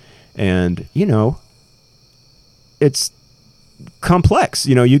them. And, it's complex.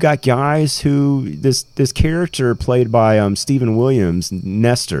 You got guys who this character played by Stephen Williams,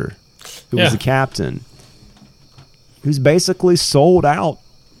 Nestor, who was the captain, who's basically sold out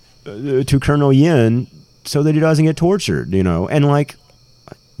to Colonel Yin so that he doesn't get tortured, and like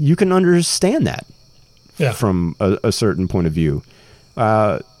you can understand that from a certain point of view.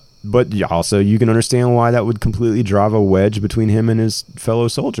 But also, you can understand why that would completely drive a wedge between him and his fellow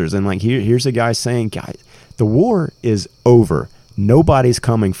soldiers. And like, here's a guy saying, "Guys, the war is over. Nobody's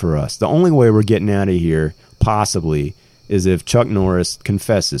coming for us. The only way we're getting out of here, possibly, is if Chuck Norris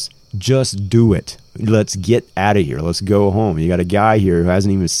confesses. Just do it. Let's get out of here. Let's go home." You got a guy here who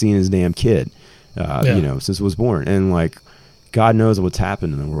hasn't even seen his damn kid, since he was born, and like, God knows what's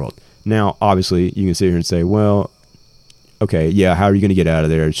happened in the world. Now, obviously, you can sit here and say, well, okay, yeah, how are you going to get out of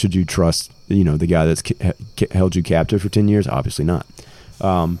there? Should you trust, the guy that's held you captive for 10 years? Obviously not.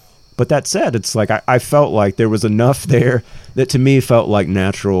 But that said, it's like I felt like there was enough there that to me felt like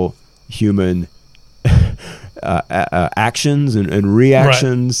natural human actions and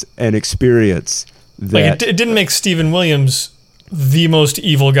reactions and experience. That, like it didn't make Stephen Williams the most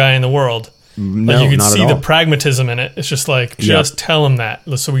evil guy in the world. No, like you could not see at all. the pragmatism in it. It's just like, just tell him that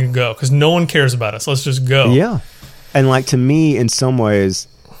so we can go, because no one cares about us. Let's just go. Yeah. And like, to me, in some ways,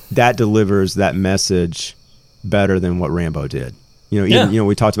 that delivers that message better than what Rambo did.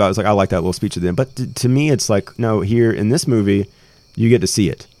 We talked about, it's like, I like that little speech at the end. But to me, it's like, no, here in this movie, you get to see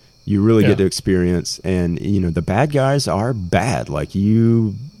it. You really get to experience. And, the bad guys are bad. Like,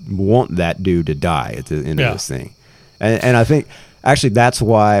 you want that dude to die at the end of this thing. And I think, actually, that's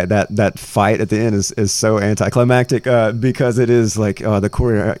why that fight at the end is so anticlimactic, because it is like, the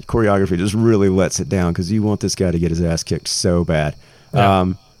choreography just really lets it down, because you want this guy to get his ass kicked so bad.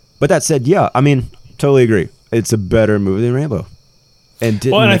 Yeah. But that said, totally agree. It's a better movie than Rambo, and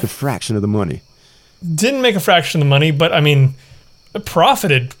didn't make a fraction of the money. Didn't make a fraction of the money, but I mean, it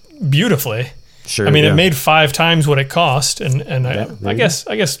profited beautifully. Sure. I mean, it made 5 times what it cost, and I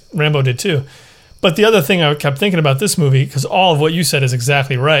guess Rambo did too. But the other thing I kept thinking about this movie, because all of what you said is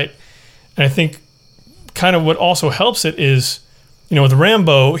exactly right, and I think kind of what also helps it is, with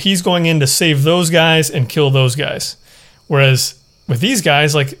Rambo, he's going in to save those guys and kill those guys, whereas with these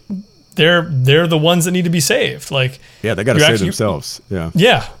guys, like, they're the ones that need to be saved. Like, they got to save themselves.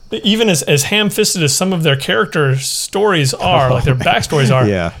 Yeah. Even as ham-fisted as some of their character stories are, like their backstories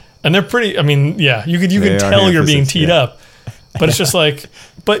are, and they're pretty. I mean, you could tell you're being teed up, but it's just like,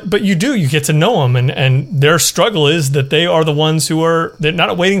 but you get to know them, and their struggle is that they are the ones they're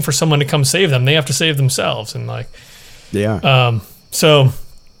not waiting for someone to come save them. They have to save themselves, and like, So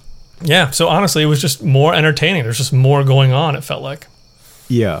honestly, it was just more entertaining. There's just more going on, it felt like.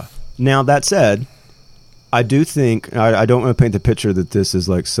 Yeah. Now, that said, I do think, I don't want to paint the picture that this is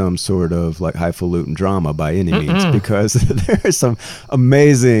like some sort of like highfalutin drama by any means, because there is some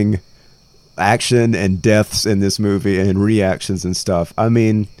amazing action and deaths in this movie and reactions and stuff. I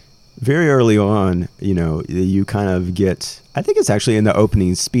mean, very early on, you kind of get, I think it's actually in the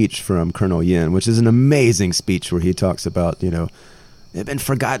opening speech from Colonel Yin, which is an amazing speech where he talks about, they've been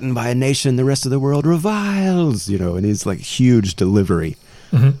forgotten by a nation the rest of the world reviles, and he's like huge delivery.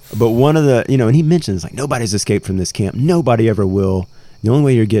 Mm-hmm. But one of the, and he mentions like, nobody's escaped from this camp. Nobody ever will. The only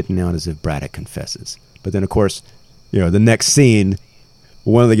way you're getting out is if Braddock confesses. But then, of course, the next scene,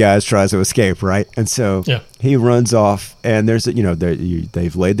 one of the guys tries to escape, right? And so he runs off, and there's,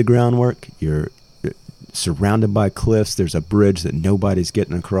 they've laid the groundwork. You're surrounded by cliffs. There's a bridge that nobody's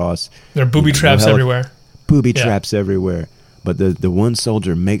getting across. There are booby traps everywhere. Booby traps everywhere. But the one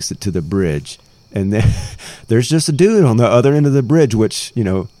soldier makes it to the bridge. And then there's just a dude on the other end of the bridge, which,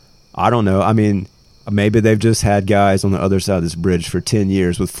 I don't know. I mean, maybe they've just had guys on the other side of this bridge for 10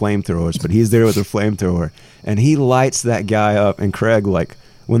 years with flamethrowers, but he's there with a flamethrower. And he lights that guy up. And Craig, like,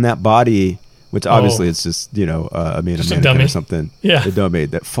 when that body, which obviously it's just, just a mannequin or something, a dummy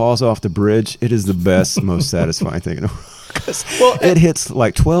that falls off the bridge, it is the best, most satisfying thing in the world. Well, it hits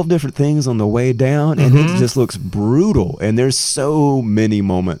like 12 different things on the way down, and it just looks brutal. And there's so many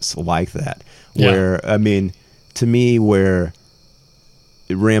moments like that where, I mean, to me, where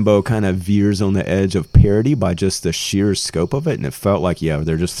Rambo kind of veers on the edge of parody by just the sheer scope of it. And it felt like,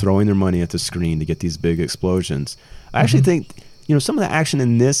 they're just throwing their money at the screen to get these big explosions. I actually think, some of the action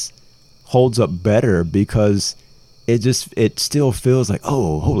in this holds up better because it still feels like,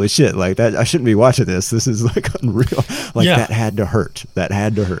 oh, holy shit, like that, I shouldn't be watching this. This is like unreal. Like that had to hurt. That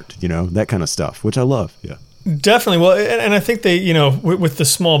had to hurt, that kind of stuff, which I love. Yeah. Definitely. Well, and I think they, with the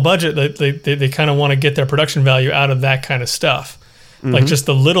small budget, they kind of want to get their production value out of that kind of stuff. Mm-hmm. Like just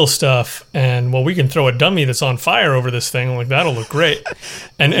the little stuff. And we can throw a dummy that's on fire over this thing. Like that'll look great.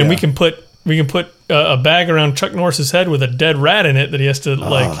 And we can put a bag around Chuck Norris's head with a dead rat in it that he has to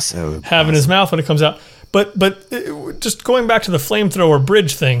have in his mouth when it comes out. But just going back to the flamethrower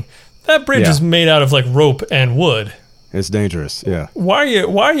bridge thing, that bridge is made out of like rope and wood. It's dangerous. Yeah. Why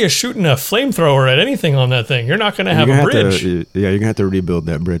are you shooting a flamethrower at anything on that thing? You're not going to have a bridge. You're going to have to rebuild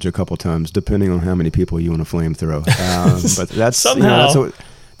that bridge a couple times, depending on how many people you want to flamethrow. But that's somehow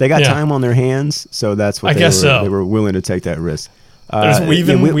They got time on their hands, so that's what they were willing to take that risk.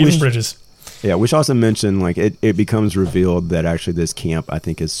 Weaving bridges. Yeah, we should also mention, like, it becomes revealed that actually this camp, I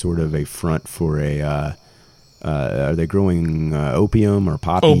think, is sort of a front for a, are they growing opium or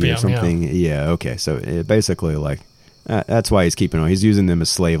poppy or something? Yeah, okay. So it basically, like, that's why he's keeping on. He's using them as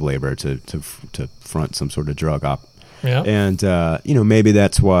slave labor to front some sort of drug op. Yeah. And, maybe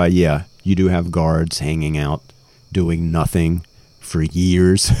that's why, you do have guards hanging out doing nothing for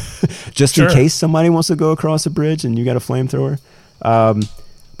years just in case somebody wants to go across a bridge and you got a flamethrower.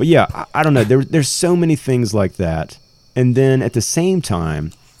 But yeah, I don't know. There's so many things like that. And then at the same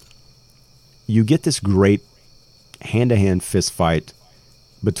time, you get this great hand-to-hand fist fight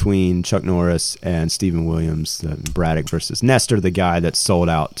between Chuck Norris and Stephen Williams, Braddock versus Nestor, the guy that sold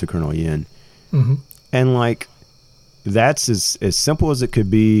out to Colonel Yin. Mm-hmm. And like, that's as simple as it could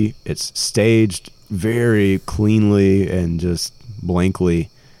be. It's staged very cleanly and just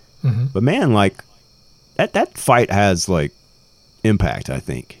blankly. Mm-hmm. But man, like, that fight has like impact, I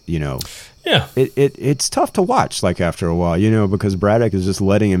think, Yeah. It's tough to watch, like, after a while, because Braddock is just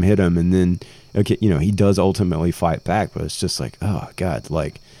letting him hit him, and then, okay, he does ultimately fight back, but it's just like, oh, God,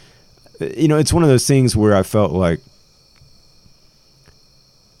 like, it's one of those things where I felt like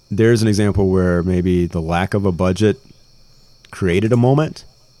there's an example where maybe the lack of a budget created a moment,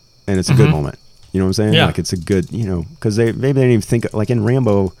 and it's a good moment. You know what I'm saying? Yeah. Like, it's a good, because maybe they didn't even think, like, in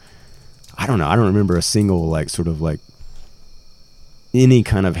Rambo, I don't know, I don't remember a single, like, sort of, like, any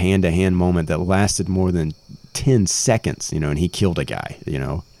kind of hand-to-hand moment that lasted more than 10 seconds, and he killed a guy,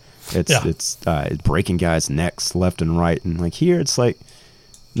 It's breaking guys' necks left and right. And, like, here it's like,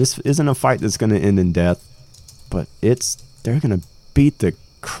 this isn't a fight that's going to end in death, but they're going to beat the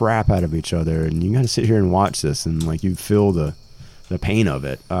crap out of each other, and you got to sit here and watch this, and, like, you feel the pain of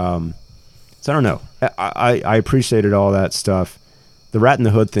it. So I don't know. I appreciated all that stuff. The Rat in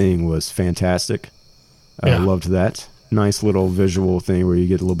the Hood thing was fantastic. I loved that. Nice little visual thing where you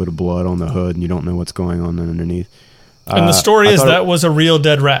get a little bit of blood on the hood and you don't know what's going on underneath. And the story is that was a real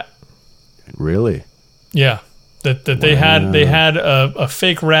dead rat. Really? Yeah. That they had a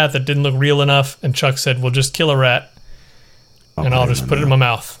fake rat that didn't look real enough, and Chuck said, "We'll just kill a rat, and I'll just put it in my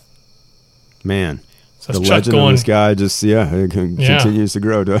mouth." Man, so the legend of this guy just continues to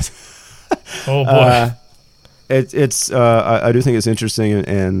grow, does. Oh boy. I do think it's interesting,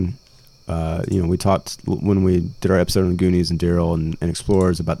 and we talked when we did our episode on Goonies and Daryl and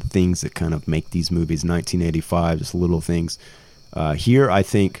Explorers about the things that kind of make these movies 1985, just little things. Here, I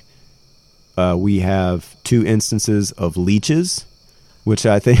think we have two instances of leeches, which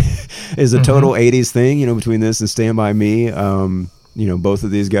I think is a total 80s thing, between this and Stand By Me. Both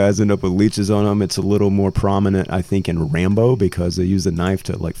of these guys end up with leeches on them. It's a little more prominent, I think, in Rambo because they use a knife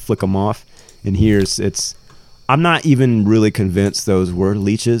to, like, flick them off. And here's I'm not even really convinced those were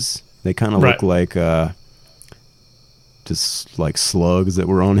leeches. They kind of look like just like slugs that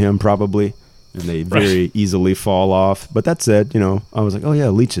were on him, probably, and they very easily fall off. But that said, I was like, oh yeah,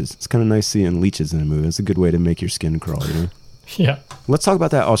 leeches. It's kind of nice seeing leeches in a movie. It's a good way to make your skin crawl, Yeah. Let's talk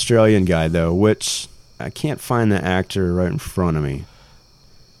about that Australian guy, though, which I can't find the actor right in front of me.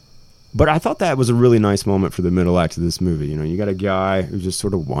 But I thought that was a really nice moment for the middle act of this movie. You got a guy who just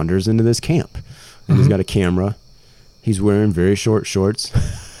sort of wanders into this camp, and he's got a camera. He's wearing very short shorts.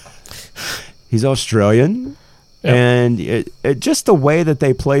 He's Australian, and it just the way that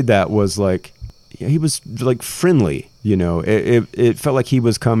they played that was like, he was like friendly, it felt like he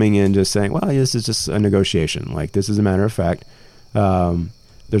was coming in just saying, well, this is just a negotiation. Like, this is a matter of fact.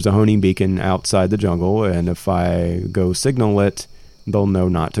 There's a honing beacon outside the jungle, and if I go signal it, they'll know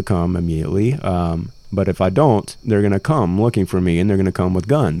not to come immediately. But if I don't, they're going to come looking for me, and they're going to come with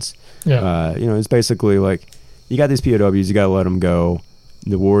guns. Yeah. It's basically like, you got these POWs, you got to let them go.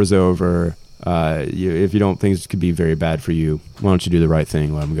 The war's over. If you don't, things could be very bad for you. Why don't you do the right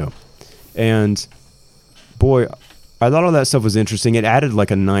thing? Let them go. And boy, I thought all that stuff was interesting. It added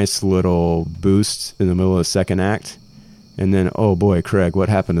like a nice little boost in the middle of the second act. And then, oh boy, Craig, what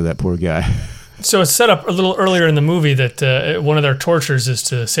happened to that poor guy? So it's set up a little earlier in the movie that one of their tortures is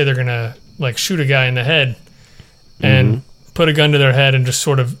to say they're going to, like, shoot a guy in the head and put a gun to their head and just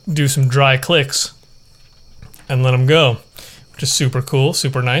sort of do some dry clicks and let them go, which is super cool,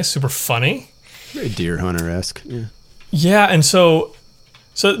 super nice, super funny. Very Deer Hunter-esque. Yeah, and so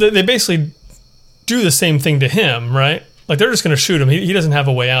they basically do the same thing to him, right? Like, they're just going to shoot him. He doesn't have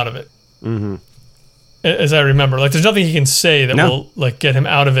a way out of it. Mm-hmm. As I remember. Like, there's nothing he can say that will, like, get him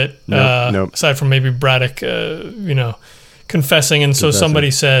out of it, aside from maybe Braddock, confessing. And so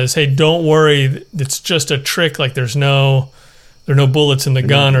somebody says, hey, don't worry, it's just a trick. Like, there are no bullets in the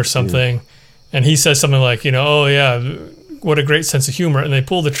gun or something. Yeah. And he says something like, oh, yeah, what a great sense of humor, and they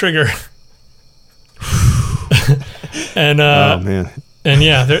pull the trigger. And oh man. And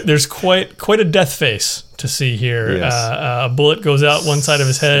yeah, there's quite a death face to see here. Yes. A bullet goes out one side of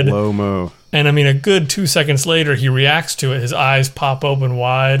his head. Slow-mo. And I mean, a good 2 seconds later, he reacts to it. His eyes pop open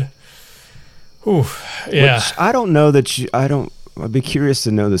wide. Ooh, yeah. Which I don't know that I'd be curious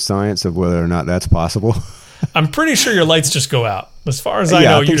to know the science of whether or not that's possible. I'm pretty sure your lights just go out. As far as I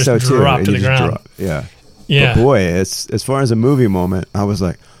know, you just drop to the ground. Yeah. Yeah. But boy, as far as a movie moment, I was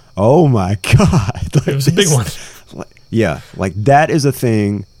like, oh my God. Like, it was a big one. Yeah. Like that is a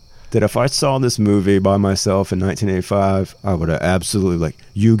thing that if I saw this movie by myself in 1985, I would have absolutely like,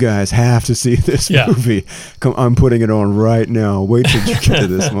 you guys have to see this movie. Come, I'm putting it on right now. Wait till you get to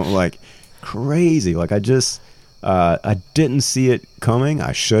this moment. Like crazy. Like I didn't see it coming.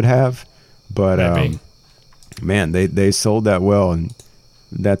 I should have, but man, they sold that well, and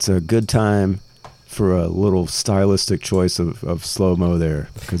that's a good time for a little stylistic choice of slow-mo there,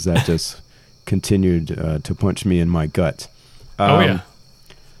 because that just continued to punch me in my gut. I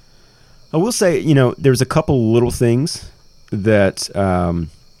will say, there's a couple little things that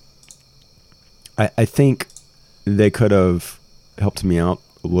I think they could have helped me out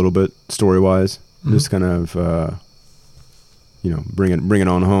a little bit story-wise. Mm-hmm. Just kind of, bring it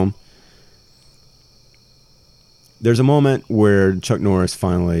on home. There's a moment where Chuck Norris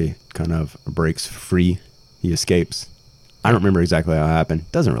finally kind of breaks free. He escapes. I don't remember exactly how it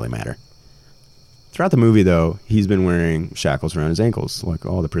happened. Doesn't really matter. Throughout the movie, though, he's been wearing shackles around his ankles, like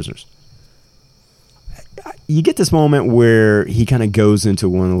all the prisoners. You get this moment where he kind of goes into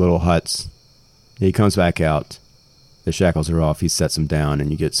one of the little huts. He comes back out. The shackles are off. He sets them down,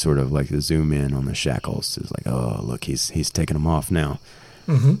 and you get sort of like the zoom in on the shackles. It's like, oh, look, he's taking them off now.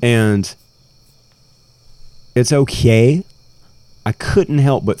 Mm-hmm. And it's okay. I couldn't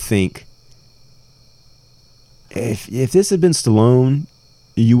help but think, if this had been Stallone,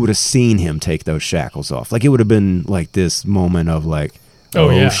 you would have seen him take those shackles off. Like, it would have been like this moment of like,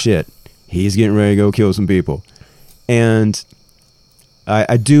 oh shit, he's getting ready to go kill some people. And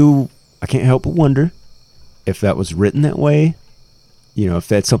I can't help but wonder if that was written that way. If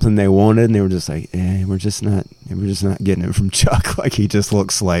that's something they wanted, and they were just like, we're just not getting it from Chuck. Like, he just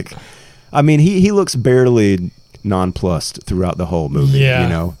looks like, I mean, he looks barely nonplussed throughout the whole movie.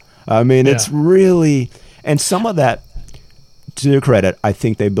 Yeah. I mean, it's really, and some of that, to their credit, I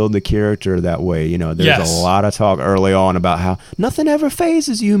think they build the character that way. There's a lot of talk early on about how nothing ever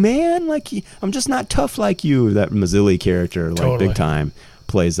phases you, man. Like, I'm just not tough like you. That Mazzilli character, like, big time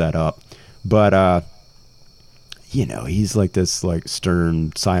plays that up. But, he's like this, like,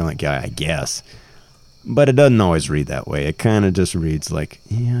 stern, silent guy, I guess. But it doesn't always read that way. It kind of just reads like,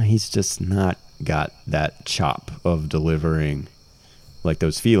 he's just not got that chop of delivering, like,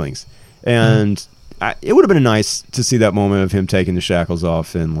 those feelings. And it would have been nice to see that moment of him taking the shackles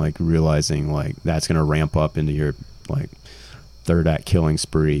off and, like, realizing, like, that's going to ramp up into your, like, third act killing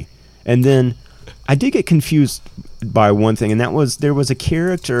spree. And then I did get confused by one thing, and that was there was a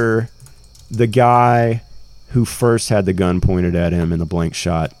character, the guy who first had the gun pointed at him in the blank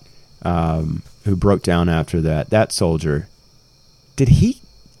shot, who broke down after that soldier. Did he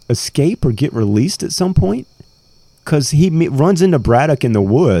escape or get released at some point? Because he runs into Braddock in the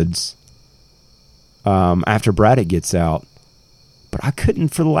woods after Braddock gets out. But I couldn't,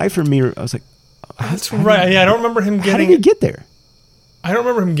 for the life of me, I was like, that's right. Yeah, I don't remember him getting... How did he get there? I don't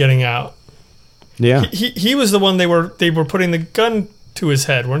remember him getting out. Yeah. He was the one they were putting the gun to his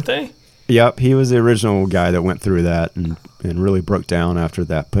head, weren't they? Yep, he was the original guy that went through that and really broke down after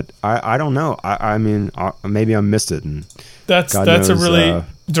that. But I don't know. I mean, maybe I missed it. And that's a really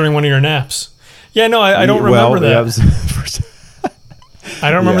during one of your naps. Yeah, no, I don't remember that. That was the first. I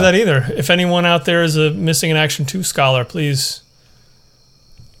don't remember that either. If anyone out there is a Missing in Action 2 scholar, please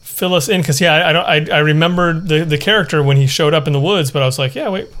fill us in. Because I remembered the character when he showed up in the woods, but I was like,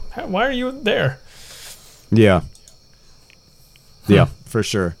 wait, why are you there? Yeah, for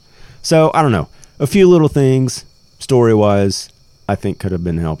sure. So, I don't know. A few little things, story-wise, I think could have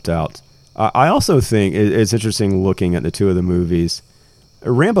been helped out. I also think it's interesting looking at the two of the movies.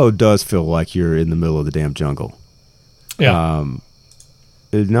 Rambo does feel like you're in the middle of the damn jungle. Yeah.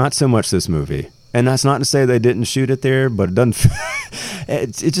 Not so much this movie. And that's not to say they didn't shoot it there, but it doesn't...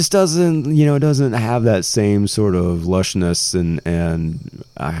 it just doesn't, it doesn't have that same sort of lushness and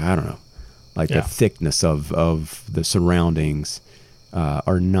I don't know, like the thickness of the surroundings.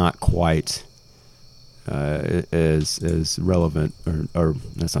 Are not quite as relevant, or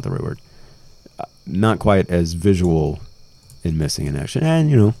that's not the right word. Not quite as visual in Missing in Action,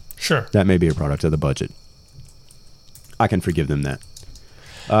 and sure, that may be a product of the budget. I can forgive them that.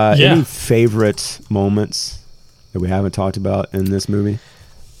 Any favorite moments that we haven't talked about in this movie?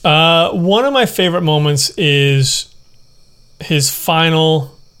 One of my favorite moments is his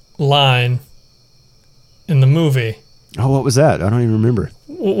final line in the movie. Oh, what was that? I don't even remember.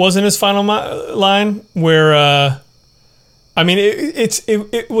 Wasn't his final line where?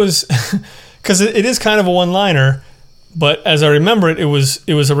 It was because it is kind of a one-liner, but as I remember it was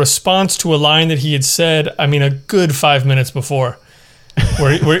a response to a line that he had said. I mean, a good 5 minutes before,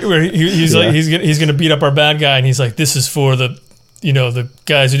 where he's like he's going to beat up our bad guy, and he's like, "This is for the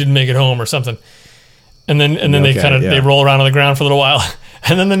guys who didn't make it home," or something. And then they they roll around on the ground for a little while,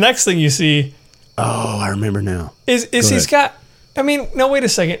 and then the next thing you see. Oh, I remember now. Is he's got? I mean, no. Wait a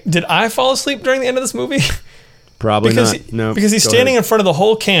second. Did I fall asleep during the end of this movie? Probably not. No, because he's standing in front of the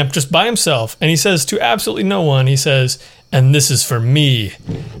whole camp just by himself, and he says to absolutely no one. He says, "And this is for me."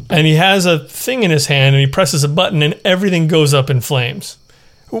 And he has a thing in his hand, and he presses a button, and everything goes up in flames.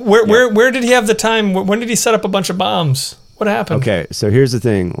 Where did he have the time? When did he set up a bunch of bombs? What happened? Okay, so here's the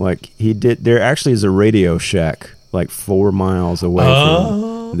thing. Like there actually is a Radio Shack like 4 miles away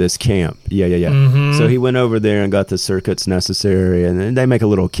from this camp. Yeah. Mm-hmm. So he went over there and got the circuits necessary, and then they make a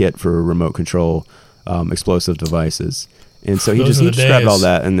little kit for remote control explosive devices. And so he just grabbed all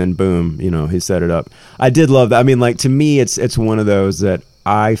that, and then boom, he set it up. I did love that. I mean, like, to me, it's one of those that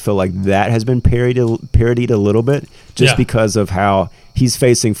I feel like that has been parodied a little bit, just because of how he's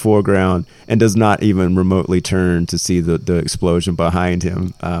facing foreground and does not even remotely turn to see the explosion behind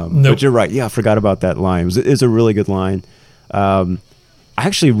him. Nope. But you're right. Yeah, I forgot about that line. It was a really good line. I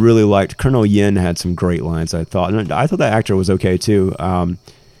actually really liked Colonel Yin had some great lines, I thought. And I thought that actor was okay, too.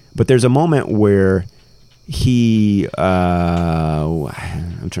 But there's a moment where I'm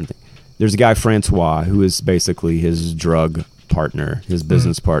trying to think. There's a guy, Francois, who is basically his drug partner, his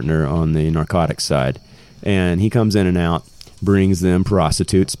business partner on the narcotics side. And he comes in and out, brings them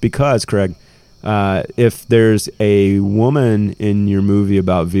prostitutes because, Craig, if there's a woman in your movie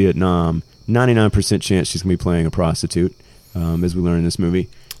about Vietnam, 99% chance she's going to be playing a prostitute, as we learn in this movie.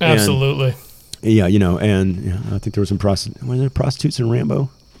 Absolutely. And I think there was some were there prostitutes in Rambo?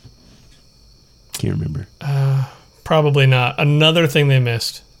 Can't remember. Probably not. Another thing they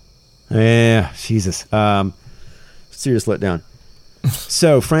missed. Yeah, Jesus. Serious letdown.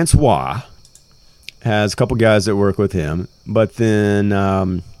 So Francois has a couple guys that work with him, but then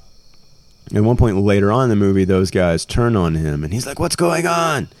at one point later on in the movie, those guys turn on him, and he's like, "What's going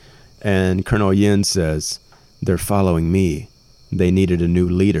on?" And Colonel Yin says, "They're following me. They needed a new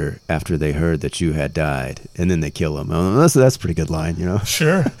leader after they heard that you had died," and then they kill him. Oh, that's a pretty good line,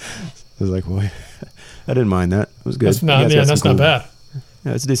 Sure. I was like, boy, I didn't mind that. It was good. That's not bad.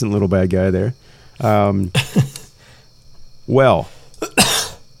 Yeah, it's a decent little bad guy there. Well,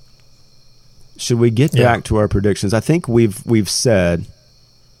 should we get back to our predictions? I think we've said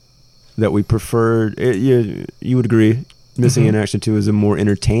that we preferred. You would agree, Missing in Action 2 is a more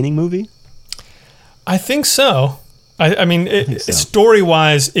entertaining movie? I think so. I mean,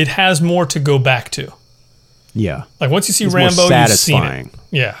 story-wise, it has more to go back to. Yeah. Like, once you see it's Rambo, more satisfying. you've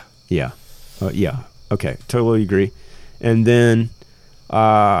seen it. Yeah. Yeah. Okay. Totally agree. And then,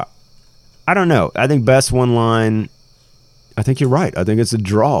 I don't know. I think best one line, I think you're right. I think it's a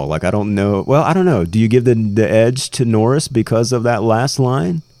draw. Like, I don't know. Well, I don't know. Do you give the edge to Norris because of that last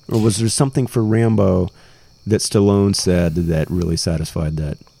line? Or was there something for Rambo that Stallone said that really satisfied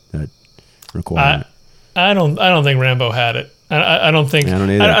that requirement? I don't think Rambo had it. I don't think. I don't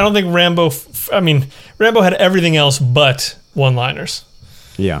either. I don't think Rambo. Rambo had everything else but one-liners.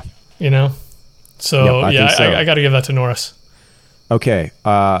 Yeah. So I got to give that to Norris. Okay.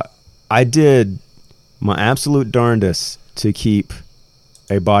 I did my absolute darndest to keep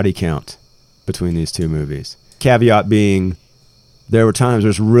a body count between these two movies. Caveat being, there were times it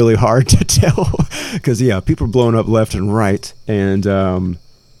was really hard to tell because people were blowing up left and right, and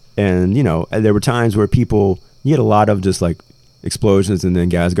there were times where you had a lot of just like explosions and then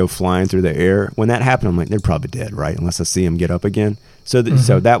guys go flying through the air. When that happened, I'm like, they're probably dead, right? Unless I see them get up again. So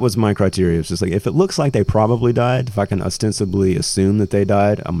that was my criteria. It's just like, if it looks like they probably died, if I can ostensibly assume that they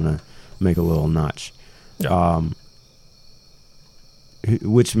died, I'm gonna make a little notch. Yeah.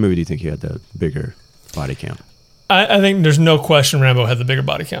 Which movie do you think you had the bigger body count? I think there's no question Rambo had the bigger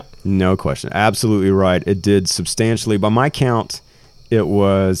body count. No question. Absolutely right. It did substantially. By my count, it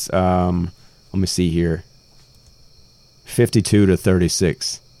was, let me see here, 52 to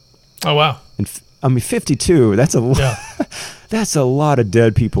 36. Oh, wow. And 52, that's a lot. Yeah. That's a lot of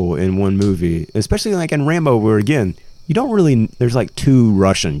dead people in one movie, especially like in Rambo, where, again, you don't really, there's like two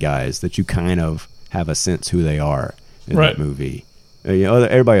Russian guys that you kind of have a sense who they are in that movie.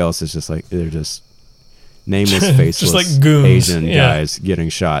 Everybody else is just like, they're just nameless, faceless, just like goons. Asian guys getting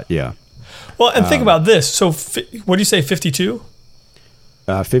shot. Yeah. Well, and think about this. So, what do you say, 52?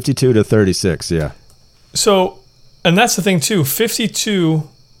 52 to 36, yeah. So, and that's the thing, too. 52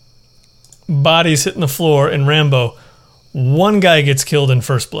 bodies hitting the floor in Rambo. One guy gets killed in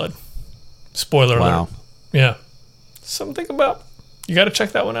First Blood. Spoiler alert. Yeah. Something to think about. You got to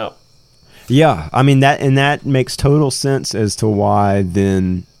check that one out. Yeah, I mean, that makes total sense as to why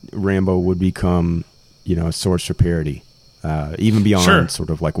then Rambo would become, a source for parody, even beyond sort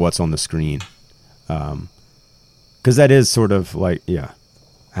of like what's on the screen. Because that is sort of like,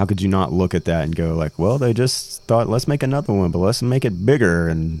 how could you not look at that and go like, well, they just thought, let's make another one, but let's make it bigger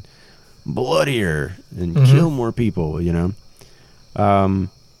and bloodier and kill more people,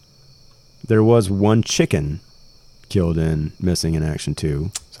 There was one chicken killed in Missing in Action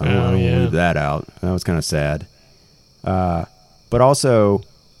 2. So I don't want to leave that out. That was kind of sad. But also,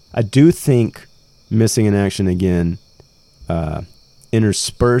 I do think Missing in Action again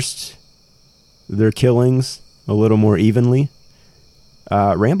interspersed their killings a little more evenly.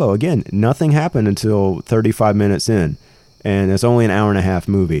 Rambo, again, nothing happened until 35 minutes in, and it's only an hour and a half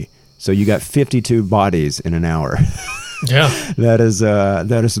movie. So you got 52 bodies in an hour. Yeah. That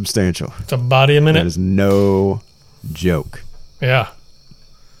is substantial. It's a body a minute. That is no joke. Yeah.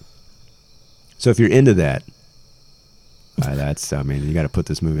 So if you're into that, you got to put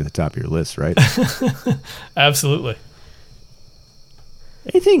this movie at the top of your list, right? Absolutely.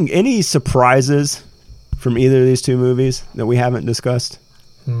 Any surprises from either of these two movies that we haven't discussed?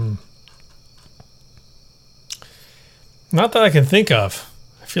 Not that I can think of.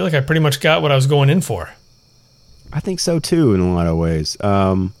 I feel like I pretty much got what I was going in for. I think so too, in a lot of ways.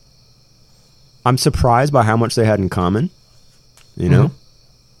 I'm surprised by how much they had in common.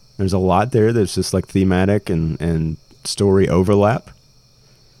 There's a lot there that's just like thematic and story overlap.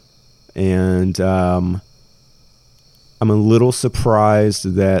 And I'm a little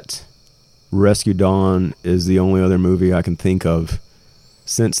surprised that Rescue Dawn is the only other movie I can think of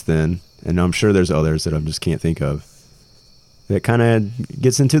since then, and I'm sure there's others that I just can't think of, that kind of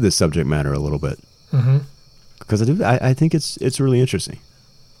gets into this subject matter a little bit. Because I think it's really interesting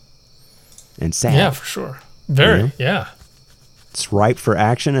and sad. Yeah, for sure. Very, yeah. It's ripe for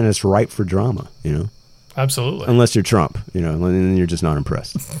action and it's ripe for drama, Absolutely. Unless you're Trump, and then you're just not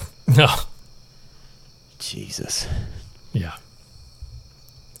impressed. No. Jesus. Yeah.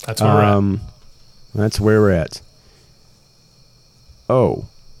 That's where we're at. That's where we're at. Oh,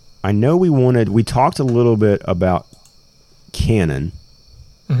 I know we talked a little bit about Canon,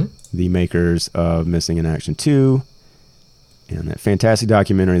 the makers of Missing in Action 2, and that fantastic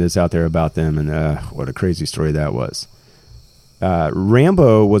documentary that's out there about them, and what a crazy story that was.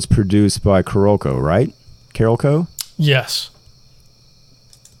 Rambo was produced by Carolco, right? Carolco? Yes.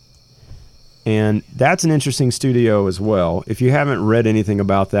 And that's an interesting studio as well. If you haven't read anything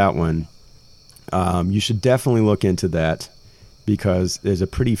about that one, you should definitely look into that, because there's a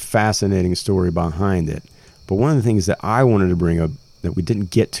pretty fascinating story behind it. But one of the things that I wanted to bring up that we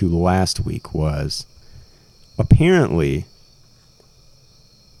didn't get to last week was, apparently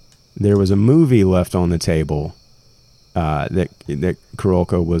there was a movie left on the table that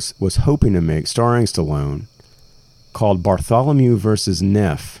Carolco was hoping to make, starring Stallone, called Bartholomew versus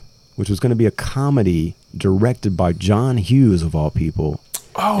Neff, which was going to be a comedy directed by John Hughes, of all people.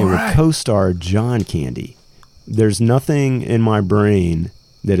 Oh, and right. would co-star John Candy. There's nothing in my brain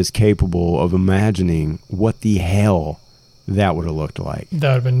that is capable of imagining what the hell that would have looked like. That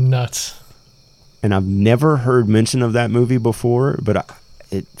would have been nuts. And I've never heard mention of that movie before, but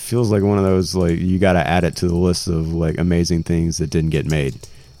it feels like one of those, like, you got to add it to the list of like amazing things that didn't get made.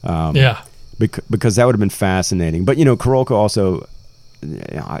 Yeah. Because that would have been fascinating. But, Carolco also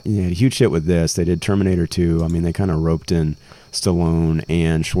had huge shit with this. They did Terminator 2. I mean, they kind of roped in Stallone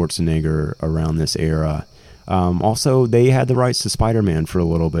and Schwarzenegger around this era. Also, they had the rights to Spider-Man for a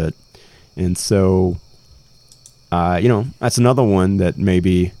little bit. And so, that's another one that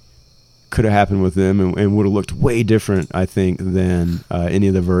maybe could have happened with them and would have looked way different, I think, than any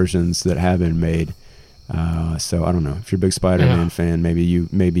of the versions that have been made. So I don't know. If you're a big Spider-Man fan, maybe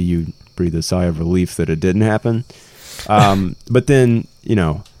you breathe a sigh of relief that it didn't happen. But then,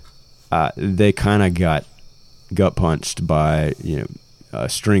 they kind of got gut punched by, a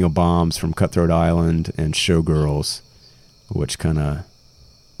string of bombs from Cutthroat Island and Showgirls, which kind of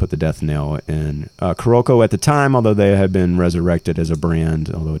put the death nail in Carolco at the time, although they had been resurrected as a brand,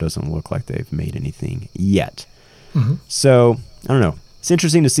 although it doesn't look like they've made anything yet. So, I don't know. It's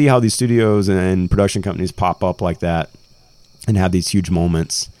interesting to see how these studios and production companies pop up like that and have these huge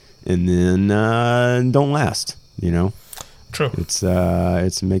moments and then don't last, True.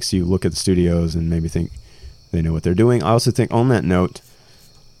 It makes you look at the studios and maybe think they know what they're doing. I also think, on that note,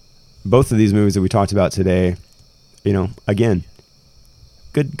 both of these movies that we talked about today, again,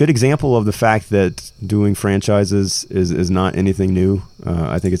 good example of the fact that doing franchises is not anything new.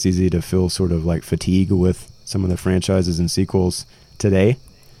 I think it's easy to feel sort of like fatigue with some of the franchises and sequels today.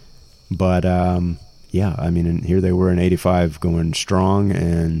 But, yeah, I mean, and here they were in 85 going strong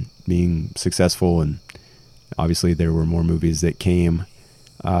and being successful, and obviously there were more movies that came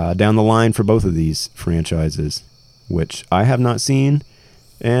down the line for both of these franchises, which I have not seen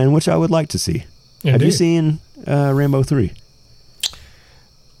and which I would like to see. Indeed. Have you seen Rambo 3?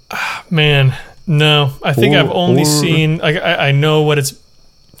 Man, no. I think I've only seen... Like, I know what it's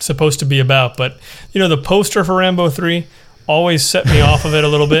supposed to be about, but the poster for Rambo 3 always set me off of it a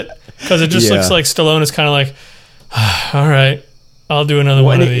little bit, because it just looks like Stallone is kind of like, all right, I'll do another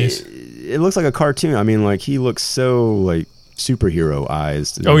one of these. It looks like a cartoon. I mean, like, he looks so like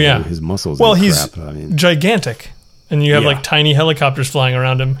superhero-ized. Oh, yeah. His muscles. Well, he's gigantic, and you have like tiny helicopters flying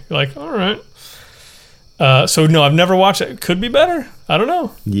around him. You're like, all right. So no, I've never watched it. Could be better. I don't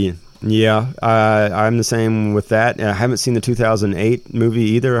know. Yeah. I'm the same with that. I haven't seen the 2008 movie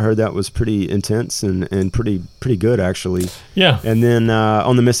either. I heard that was pretty intense and pretty good, actually. Yeah. And then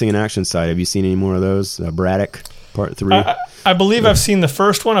on the missing in action side, have you seen any more of those? Braddock Part 3. I believe I've seen the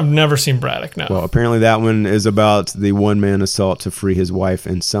first one. I've never seen Braddock. No. Well, apparently that one is about the one-man assault to free his wife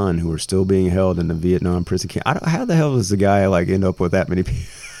and son, who are still being held in the Vietnam prison camp. How the hell does the guy end up with that many people?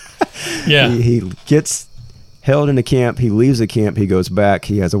 Yeah. He gets held in a camp. He leaves the camp. He goes back.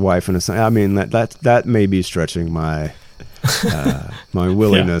 He has a wife and a son. I mean, that may be stretching my my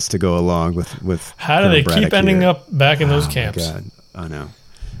willingness to go along with. How do they keep ending up back in those camps? God, I know.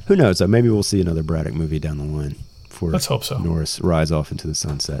 Who knows? Maybe we'll see another Braddock movie down the line. Let's hope so. Norris rides off into the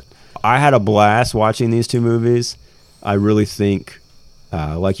sunset. I had a blast watching these two movies. I really think,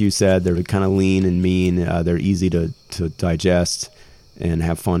 like you said, they're kind of lean and mean. They're easy to digest and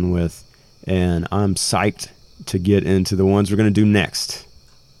have fun with. And I'm psyched to get into the ones we're going to do next.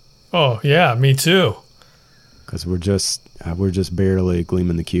 Oh, yeah, me too. Because we're just barely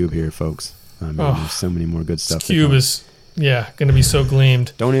gleaming the cube here, folks. I mean, there's so many more good stuff. This cube is, going to be so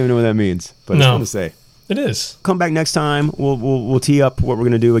gleamed. Don't even know what that means, but it's fun to say. It is. Come back next time. We'll tee up what we're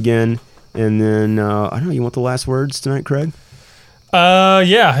going to do again. And then, I don't know, you want the last words tonight, Craig?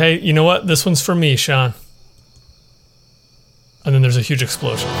 Yeah. Hey, you know what? This one's for me, Sean. And then there's a huge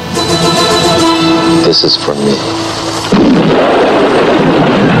explosion. This is for me.